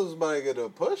Santos was about to get a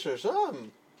push or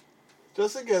something.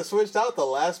 Just to get switched out the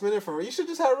last minute for Ray. You should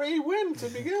just have Ray win to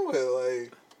begin with,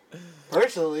 like.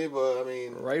 Personally, but I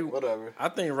mean, Ray, whatever. I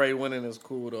think Ray winning is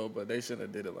cool though, but they shouldn't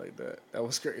have did it like that. That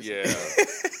was crazy. Yeah.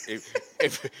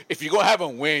 if you're gonna have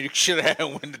him win, you should have had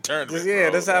him win the tournament. Yeah,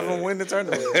 bro. let's have him win the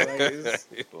tournament.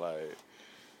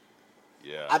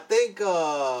 Yeah. I think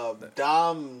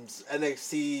Dom's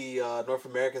NXT North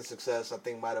American success, I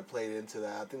think, might have played into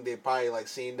that. I think they probably like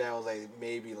seen that was like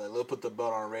maybe like let's put the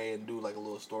belt on Ray and do like a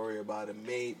little story about it.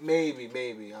 Maybe.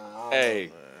 Hey.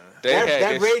 Know.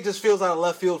 That Ray just feels out of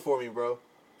left field for me, bro.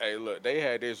 Hey, look, they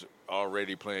had this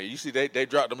already playing. You see, they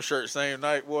dropped them shirts same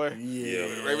night, boy.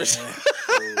 Yeah.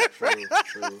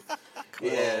 True.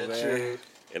 Yeah, true.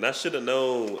 And I should have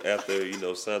known after,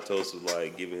 Santos was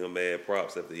like giving him mad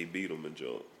props after he beat him in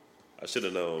jump. I should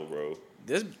have known, bro.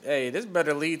 This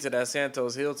better lead to that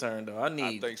Santos heel turn though. I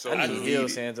think so. I need heel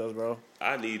Santos, bro.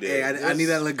 I need that. Hey, I need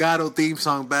that Legato theme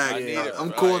song back.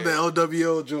 I'm cool on the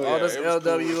LWO joint. All this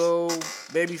LWO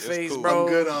babyface, cool. bro. I'm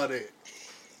good on it.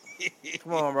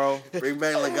 Come on, bro. Bring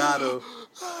back Legato.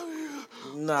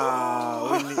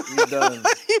 Nah, we done.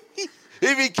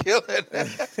 He be killing.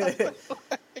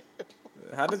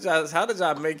 How did y'all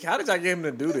get him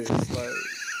to do this? Like,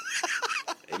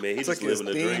 hey man, he's just living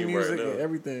the dream music right now. and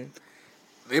everything.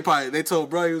 They told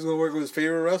bro he was gonna work with his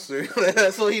favorite wrestler.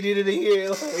 That's what he needed to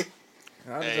hear. Like,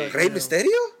 Rey Mysterio?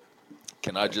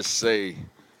 Can I just say,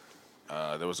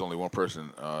 there was only one person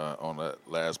on that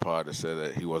last pod that said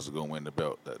that he wasn't gonna win the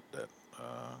belt.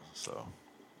 So.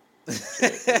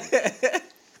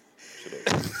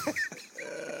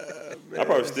 I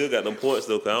probably still got them points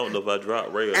though, cause I don't know if I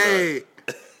dropped Ray or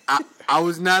not. I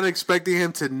was not expecting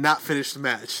him to not finish the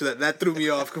match. That threw me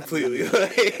off completely.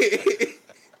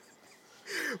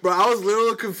 Bro, I was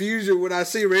literally confused when I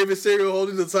see Rey Mysterio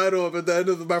holding the title up at the end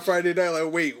of my Friday night.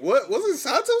 Like, wait, what? Wasn't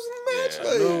Santos in the match? Yeah.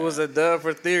 Like, It was a dub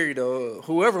for Theory though.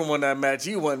 Whoever won that match,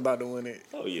 he wasn't about to win it.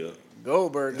 Oh yeah.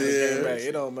 Goldberg came back.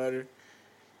 It don't matter.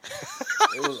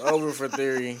 It was over for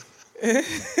Theory.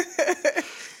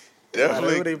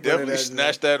 Definitely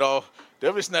snatched that off.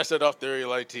 Definitely snatched that off Theory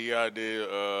like T.I. did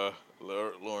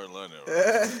Lauren London.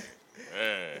 Right?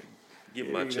 Man. Give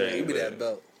my chain. give me that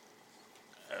belt.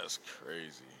 That's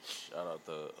crazy. Shout out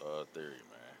to Theory,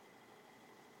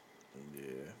 man.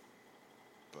 Yeah.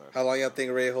 But, How long y'all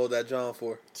think Ray hold that John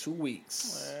for? 2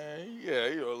 weeks. yeah,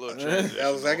 a little transition.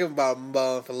 That was like about a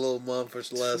month, a little month or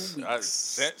less.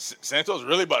 Santos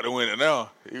really about to win it now.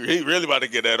 He really about to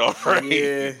get that off right.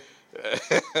 Yeah.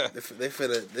 They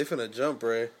finna jump,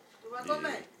 Ray.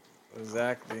 Yeah.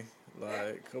 Exactly.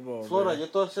 Like, come on, Flora, man. yo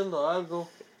estoy haciendo algo.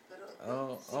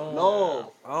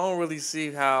 I don't really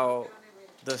see how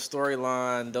the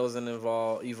storyline doesn't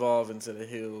evolve into the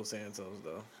heel Santos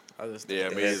though. I just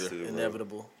think Me that's either.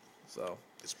 inevitable. So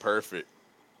It's perfect.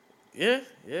 yeah.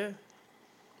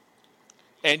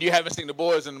 And you haven't seen the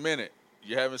boys in a minute.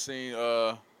 You haven't seen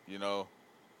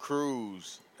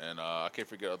Cruz and I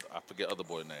forget other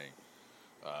boy name.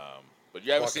 But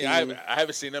you haven't seen. I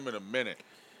haven't seen them in a minute.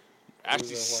 Actually,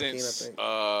 Joaquin, since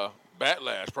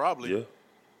Backlash, probably.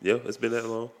 Yeah, it's been that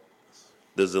long.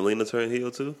 Does Zelina turn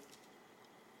heel too?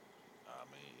 I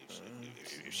mean,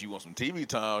 if she wants some TV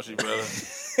time, she better.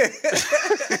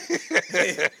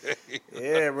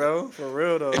 Yeah, bro. For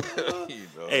real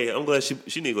though. Hey, I'm glad she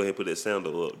need to go ahead and put that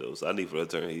sandal up though. So I need for her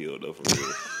to turn heel though for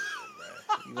real.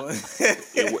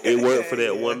 It worked for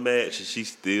that one match, and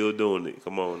she's still doing it.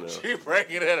 Come on now. She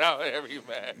breaking it out every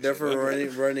match. Definitely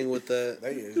running with that.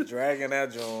 They is dragging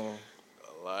that joint.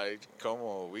 Like, come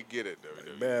on, we get it,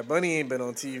 WWE. Bad Bunny ain't been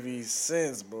on TV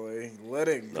since, boy. Let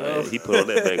it go. Nah, he put on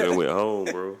that banger and went home,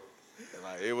 bro.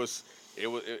 Like, it was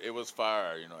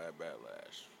fire, at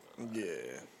Backlash.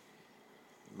 Yeah.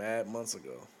 Mad months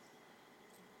ago.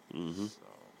 Mm-hmm. So,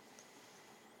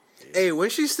 Hey, when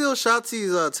she steal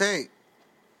Shotzi's tank?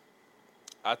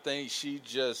 I think she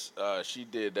just she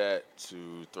did that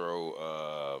to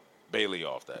throw Bailey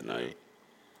off that night.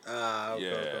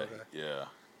 Okay. Yeah.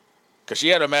 Cause she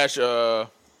had a match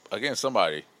against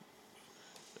somebody,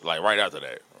 like right after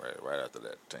that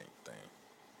thing.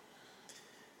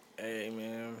 Hey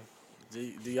man,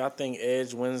 do y'all think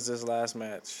Edge wins this last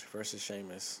match versus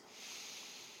Sheamus?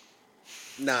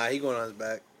 Nah, he going on his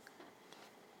back.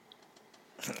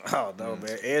 Oh no,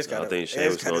 man! Edge got. I think Edge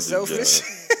Sheamus kind of gonna do the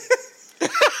selfish.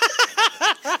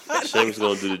 Sheamus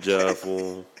gonna do the job for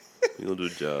him. He gonna do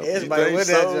the job. Edge You might think win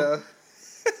so? that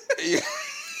job.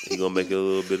 He gonna make it a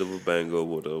little bit of a banger or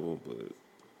whatever, but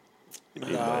it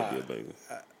might be a banger.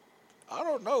 I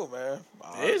don't know, man.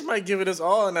 Edge might give it his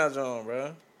all in that joint,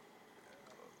 bro.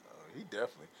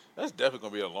 That's definitely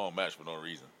gonna be a long match for no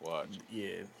reason. Watch.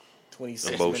 Yeah,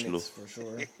 26 Emotional. minutes for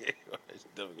sure. It's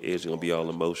definitely Edge gonna be all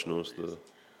emotional and stuff.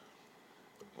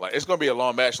 like it's gonna be a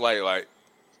long match. Like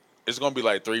it's gonna be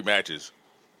like 3 matches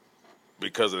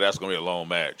because that's gonna be a long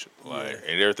match. Like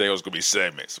and everything else gonna be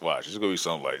segments. Watch, it's gonna be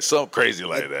something crazy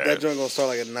like that. That joint gonna start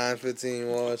like at 9:15.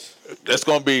 Watch. That's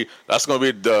gonna be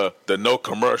the no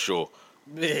commercial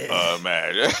Yeah.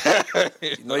 match.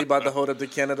 You know he about to hold up the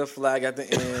Canada flag at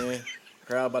the end.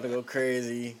 Crowd about to go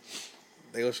crazy.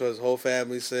 They gonna show his whole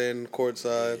family sitting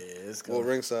courtside, Yeah, it's well, gonna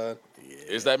ringside.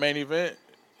 Is that main event?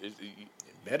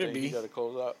 better You be. gotta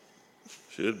close out.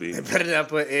 Should be. They better not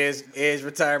put Edge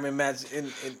retirement match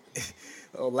in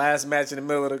last match in the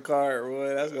middle of the card.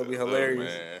 Boy, that's gonna be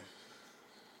hilarious. Man.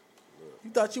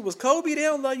 You thought you was Kobe? They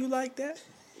don't love you like that.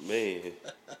 Man.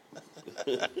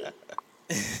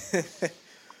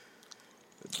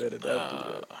 Better not do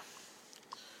that.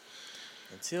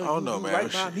 Until I don't you know, do man.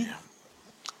 right by me.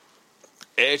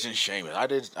 Edge and Sheamus. I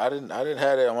didn't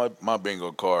have that on my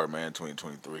bingo card, man.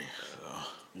 2023. So.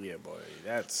 Yeah, boy,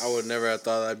 that's. I would never have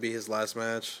thought that'd be his last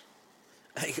match.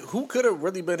 Like, who could have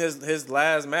really been his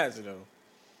last match, you know?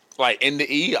 Like in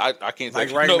the E, I can't Like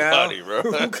think right of nobody, now, bro.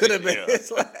 who could have been Yeah.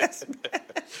 his last match?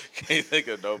 Can't think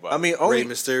of nobody. I mean, Rey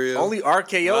Mysterio. only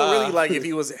RKO Nah. really, like, if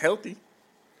he was healthy.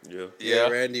 Yeah. yeah,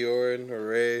 Randy Orton or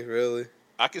Ray, really.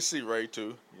 I can see Ray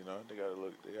too. You know, they got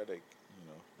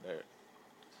that,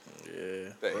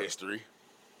 Yeah. that history.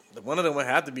 One of them would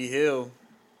have to be Hill.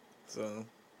 So,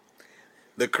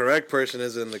 The correct person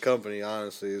is in the company,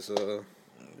 honestly. So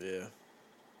yeah.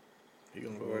 He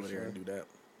gonna go over there and do that.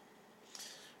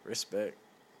 Respect.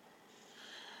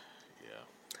 Yeah.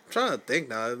 I'm trying to think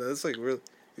now. That's like real.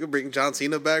 You could bring John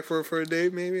Cena back for a day,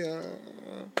 maybe. I don't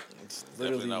know. It's Definitely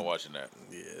literally not watching that.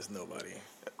 Yeah, it's nobody.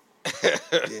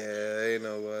 Yeah, ain't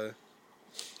nobody.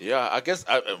 Yeah, I guess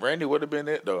Randy would have been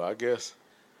it though. I guess.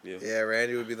 Yeah,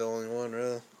 Randy would be the only one,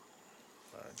 really.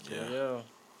 Yeah.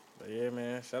 But yeah,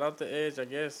 man. Shout out to Edge, I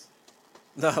guess.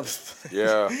 No,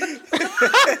 Yeah.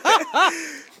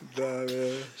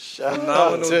 man. Shout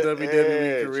Phenomenal to WWE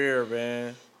Edge. career,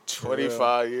 man.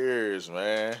 25 years,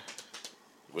 man.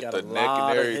 With Got the a neck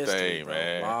lot and of everything, history, bro.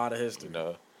 man. A lot of history. You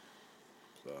know.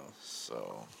 So,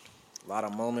 So a lot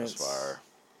of moments. that's fire.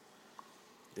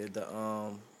 Did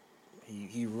the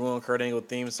he ruined Kurt Angle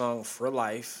theme song for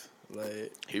life.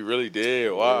 Like He really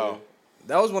did. Wow.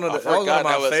 that was one of I that was one forgot of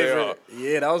my that was favorite.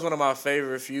 Yeah, that was one of my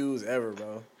favorite feuds ever,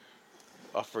 bro.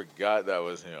 I forgot that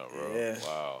was him, bro. Yeah.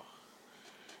 Wow.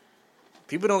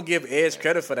 People don't give Edge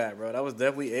credit for that, bro. That was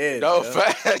definitely Edge. No yo.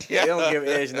 fact. Yeah. They don't give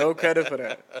Edge no credit for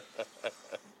that.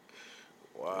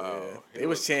 Wow. Yeah. He They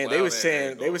was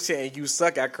chanting, "You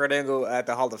suck" at Kurt Angle at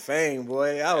the Hall of Fame,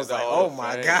 boy. I was the like, Hall oh of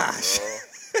my Fame, gosh. bro.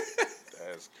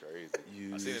 That's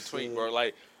crazy. I seen the tweet, bro.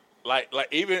 Like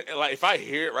even like if I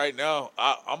hear it right now,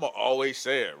 I'ma always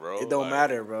say it, bro. It don't Like,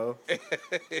 matter, bro.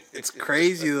 It's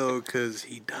crazy though, because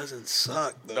he doesn't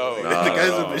suck. Though. No, Like, the guy's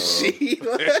no. a machine.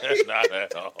 Like, Not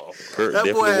at all. Kurt that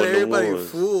boy definitely had one of the everybody ones.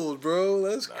 fooled, bro.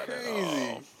 That's Not at crazy.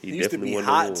 all. He used to definitely be one of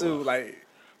the hot ones. too. Like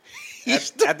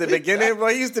at the beginning, bro,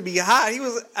 he used to be hot. He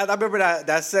was. I remember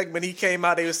that segment. He came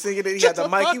out. They was singing it. He had the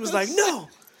mic. He was like, "No,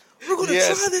 we're gonna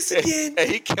try this again. And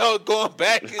he kept going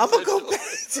back. I'm gonna go back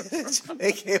to the."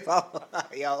 They came out,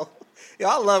 yo.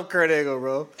 I love Kurt Angle,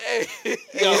 bro. Hey,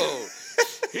 yo,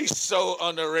 he's so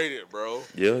underrated, bro.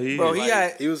 Yeah, he Bro, is. he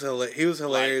had. He was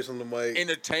hilarious on the mic.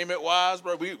 Entertainment wise,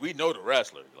 bro, we know the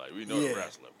wrestler. Like we know Yeah. the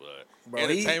wrestler, but Bro,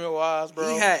 entertainment wise, bro,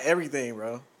 He had everything,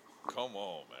 bro. come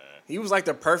on, man. He was like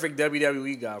the perfect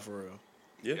WWE guy for real.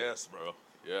 Yeah. Yes, bro.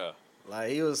 Yeah. Like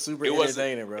he was super It wasn't-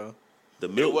 entertaining, bro. The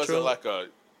It milk wasn't truck.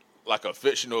 like a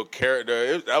fictional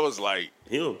character. That was like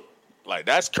Him.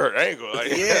 that's Kurt Angle.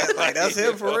 Like, Yeah, like that's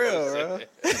him for you know real, what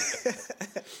bro. I'm saying?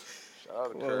 Shout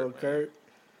out to Whoa, Kurt, man. Kurt.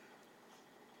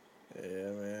 Yeah,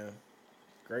 man.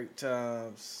 Great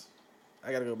times.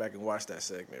 I gotta go back and watch that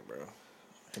segment, bro.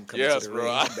 Him coming Yes, to the bro.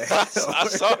 ring. I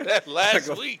saw that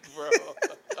last week, bro.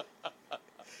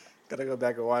 Gotta go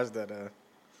back and watch that.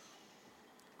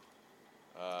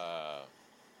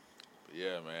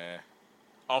 yeah, man.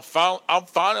 I'm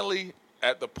finally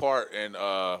at the part in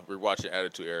rewatching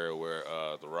Attitude Era where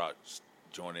The Rock's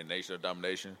joining Nation of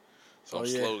Domination. So I'm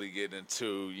slowly getting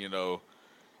into the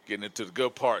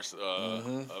good parts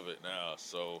of it now.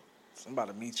 So I'm about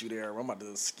to meet you there. I'm about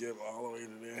to skip all the way to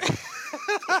there.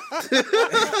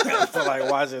 I feel like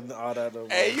watching all that.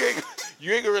 Hey,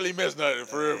 you ain't gonna really miss nothing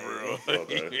for real.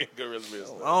 Okay. You ain't gonna really miss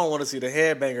nothing. I don't want to see the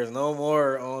headbangers no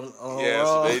more on Yeah,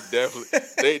 Raw. so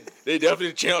they definitely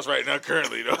the champs right now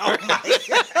currently though. Oh my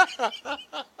God.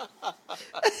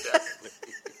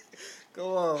 Come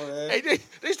on, man. Hey,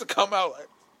 they used to come out like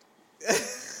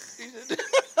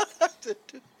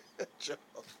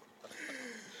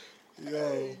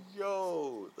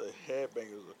yo, the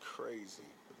headbangers are crazy.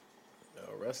 Yo,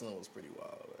 wrestling was pretty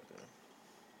wild right there.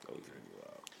 That was pretty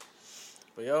wild.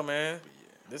 But yo, man,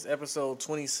 this episode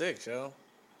 26, yo.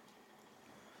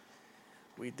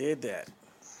 We did that.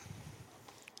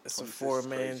 It's a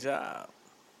 4-man job.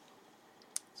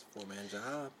 It's a 4-man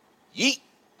job. Yeet.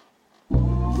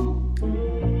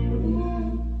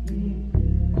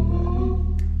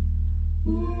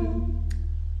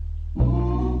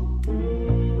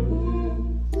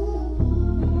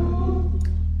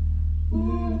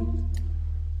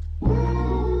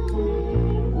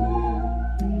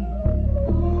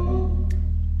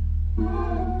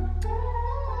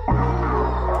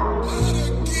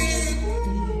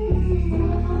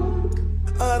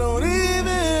 I don't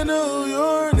even know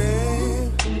your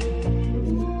name,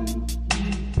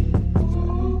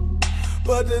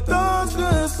 but the thoughts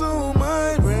consume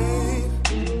my brain.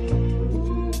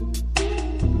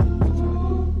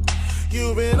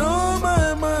 You've been on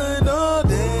my mind all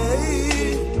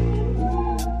day.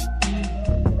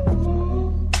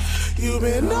 You've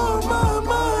been on my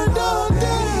mind all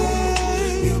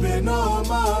day. You've been on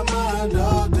my mind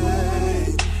all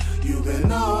day. You've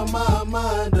been on my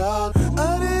mind all day.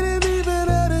 I didn't even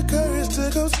have the courage to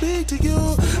come speak to you.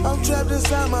 I'm trapped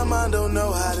inside my mind, don't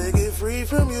know how to get free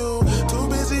from you. Too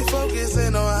busy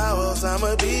focusing on how else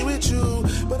I'ma be with you.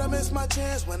 But I missed my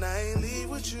chance when I ain't leave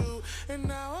with you. And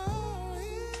now